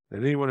Christ,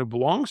 that anyone who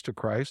belongs to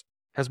Christ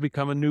has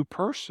become a new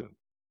person.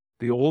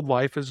 The old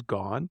life is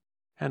gone,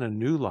 and a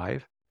new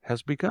life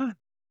has begun.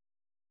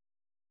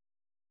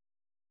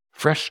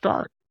 Fresh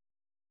start.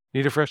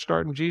 Need a fresh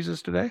start in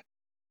Jesus today?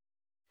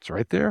 It's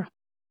right there.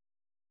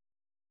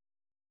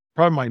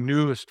 Probably my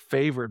newest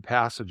favorite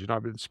passage,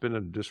 I've been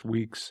spending just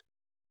weeks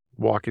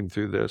walking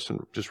through this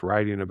and just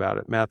writing about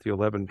it. Matthew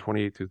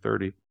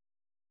 11:28-30.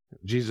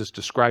 Jesus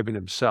describing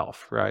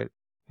himself, right?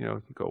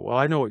 You go, well,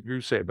 I know what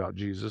you say about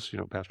Jesus,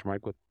 Pastor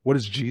Mike. What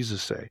does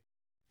Jesus say?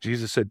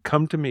 Jesus said,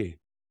 come to me,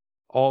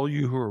 all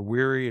you who are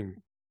weary and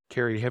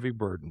carry heavy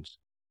burdens,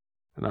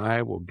 and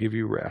I will give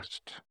you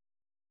rest.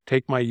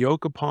 Take my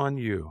yoke upon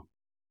you.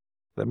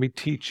 Let me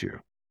teach you,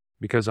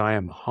 because I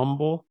am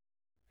humble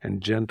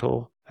and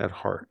gentle at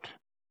heart,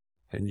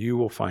 and you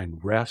will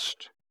find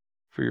rest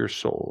for your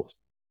souls.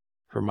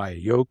 For my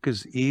yoke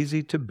is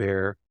easy to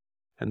bear,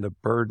 and the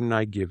burden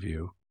I give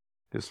you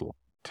is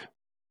light.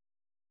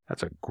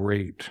 That's a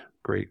great,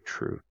 great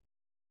truth.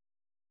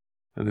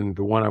 And then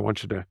the one I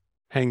want you to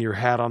hang your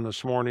hat on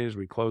this morning as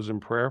we close in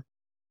prayer,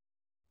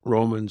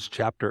 Romans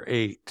chapter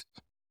 8.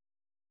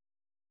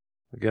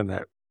 Again,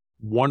 that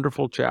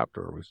wonderful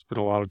chapter. We spent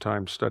a lot of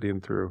time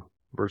studying through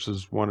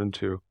verses 1 and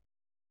 2.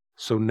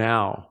 So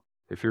now,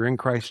 if you're in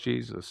Christ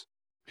Jesus,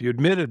 if you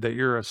admitted that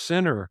you're a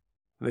sinner,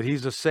 that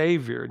he's a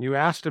Savior, and you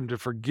asked him to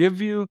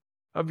forgive you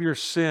of your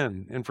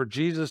sin and for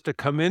Jesus to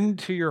come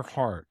into your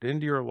heart,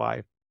 into your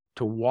life,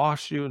 to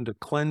wash you and to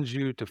cleanse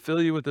you, to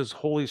fill you with his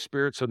Holy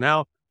Spirit. So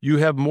now you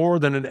have more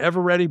than an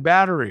ever-ready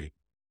battery.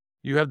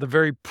 You have the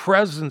very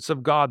presence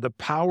of God, the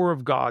power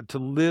of God to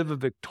live a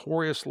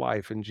victorious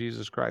life in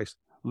Jesus Christ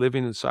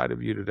living inside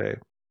of you today.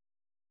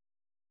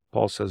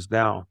 Paul says,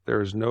 now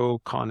there is no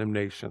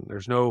condemnation.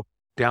 There's no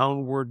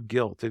downward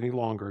guilt any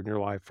longer in your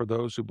life for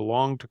those who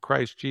belong to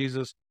Christ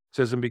Jesus. It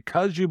says, and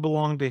because you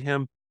belong to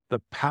him,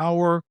 the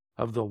power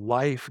of the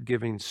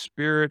life-giving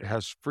Spirit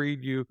has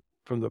freed you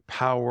from the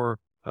power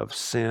of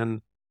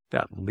sin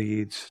that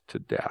leads to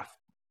death.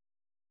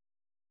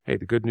 Hey,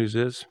 the good news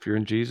is, if you're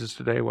in Jesus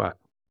today, what?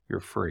 You're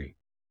free.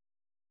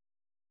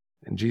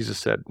 And Jesus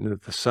said,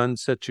 if the Son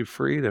sets you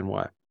free, then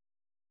what?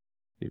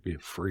 You'd be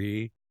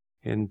free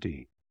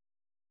indeed.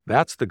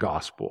 That's the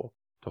gospel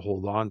to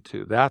hold on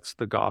to. That's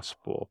the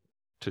gospel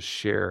to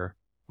share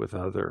with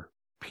other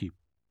people.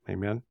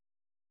 Amen?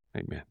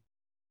 Amen.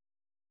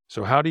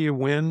 So how do you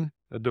win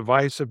a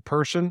divisive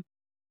person?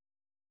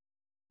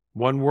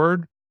 One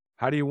word.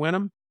 How do you win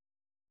them?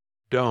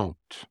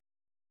 Don't.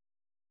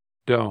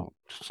 Don't.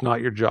 It's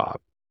not your job.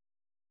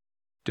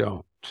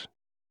 Don't.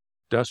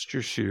 Dust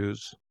your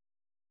shoes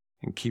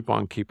and keep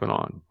on keeping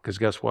on. Because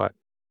guess what?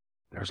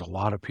 There's a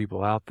lot of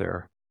people out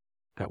there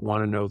that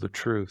want to know the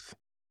truth.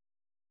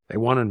 They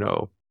want to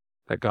know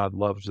that God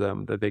loves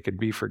them, that they can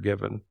be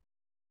forgiven,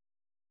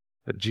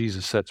 that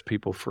Jesus sets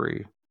people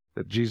free,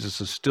 that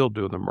Jesus is still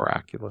doing the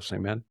miraculous.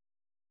 Amen?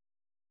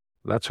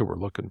 That's who we're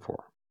looking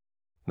for.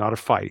 Not a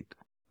fight,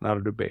 not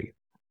a debate,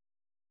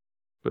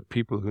 but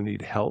people who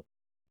need help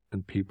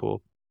and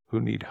people who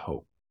need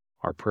hope.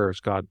 Our prayer is,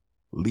 God,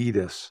 lead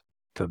us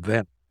to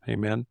them.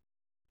 Amen?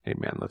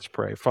 Amen. Let's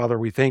pray. Father,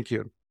 we thank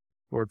you,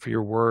 Lord, for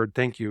your word.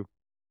 Thank you,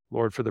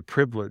 Lord, for the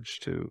privilege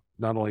to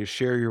not only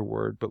share your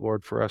word, but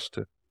Lord, for us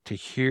to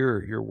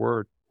hear your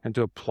word and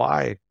to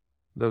apply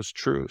those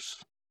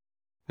truths.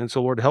 And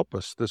so, Lord, help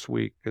us this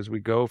week as we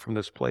go from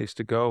this place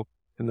to go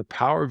in the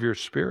power of your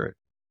Spirit,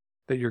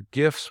 that your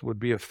gifts would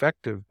be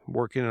effective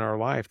working in our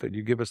life, that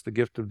you give us the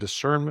gift of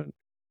discernment,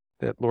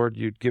 that, Lord,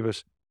 you'd give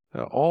us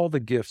all the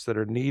gifts that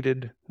are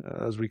needed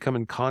as we come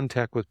in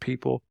contact with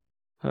people.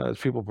 As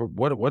people,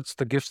 what's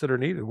the gifts that are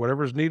needed?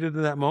 Whatever's needed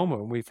in that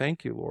moment. And we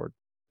thank you, Lord,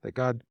 that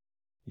God,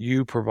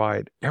 you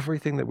provide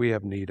everything that we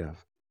have need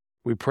of.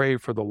 We pray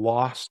for the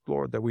lost,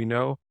 Lord, that we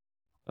know,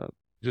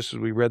 just as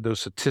we read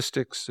those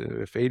statistics,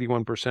 if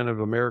 81% of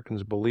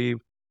Americans believe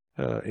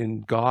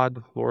in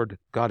God, Lord,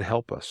 God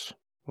help us,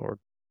 Lord.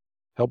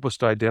 Help us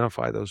to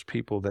identify those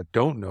people that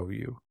don't know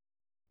you,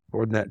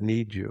 Lord, and that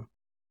need you,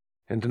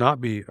 and to not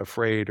be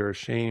afraid or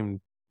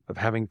ashamed of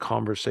having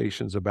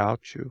conversations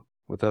about you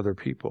with other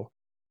people.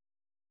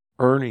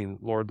 Earning,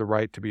 Lord, the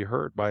right to be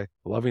heard by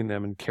loving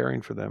them and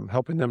caring for them,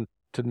 helping them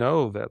to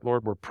know that,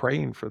 Lord, we're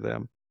praying for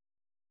them.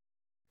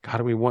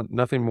 God, we want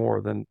nothing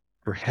more than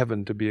for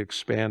heaven to be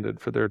expanded,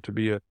 for there to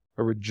be a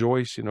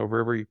rejoicing over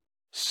every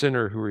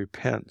sinner who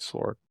repents,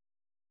 Lord.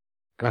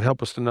 God,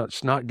 help us to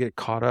not get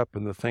caught up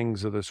in the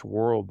things of this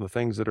world, the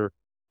things that are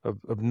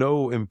of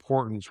no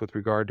importance with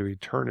regard to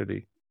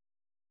eternity.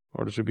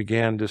 Lord, as we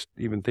began just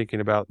even thinking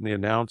about in the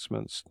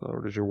announcements,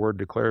 Lord, as your word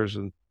declares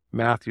in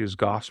Matthew's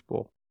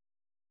gospel,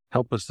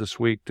 help us this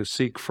week to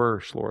seek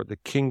first, Lord, the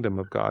kingdom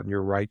of God and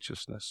your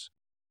righteousness,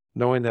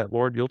 knowing that,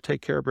 Lord, you'll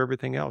take care of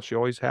everything else. You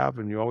always have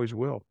and you always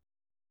will.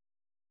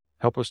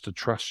 Help us to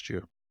trust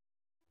you.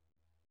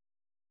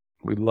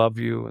 We love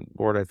you. And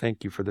Lord, I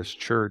thank you for this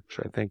church.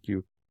 I thank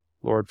you,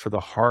 Lord, for the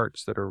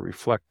hearts that are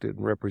reflected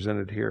and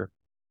represented here.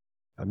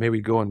 May we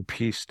go in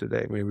peace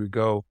today. May we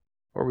go,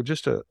 or with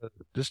just a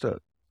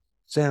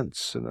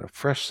sense and a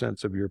fresh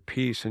sense of your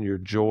peace and your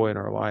joy in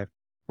our life.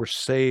 We're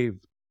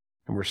saved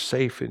and we're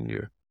safe in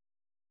you.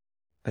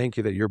 Thank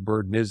you that your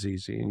burden is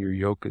easy and your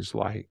yoke is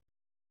light.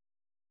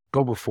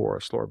 Go before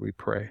us, Lord, we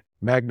pray.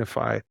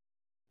 Magnify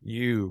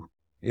you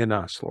in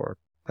us, Lord.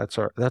 That's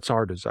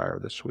our desire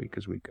this week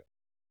as we go.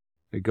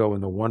 We go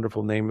in the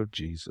wonderful name of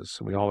Jesus.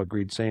 And we all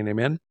agreed saying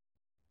amen.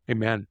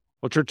 Amen.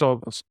 Well, church,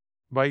 I'll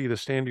invite you to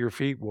stand to your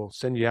feet. We'll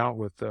send you out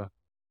with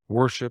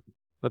worship.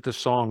 Let this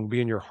song be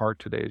in your heart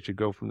today as you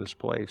go from this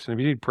place. And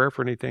if you need prayer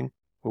for anything,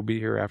 we'll be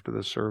here after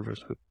the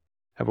service.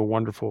 Have a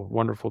wonderful,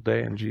 wonderful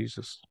day in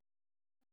Jesus.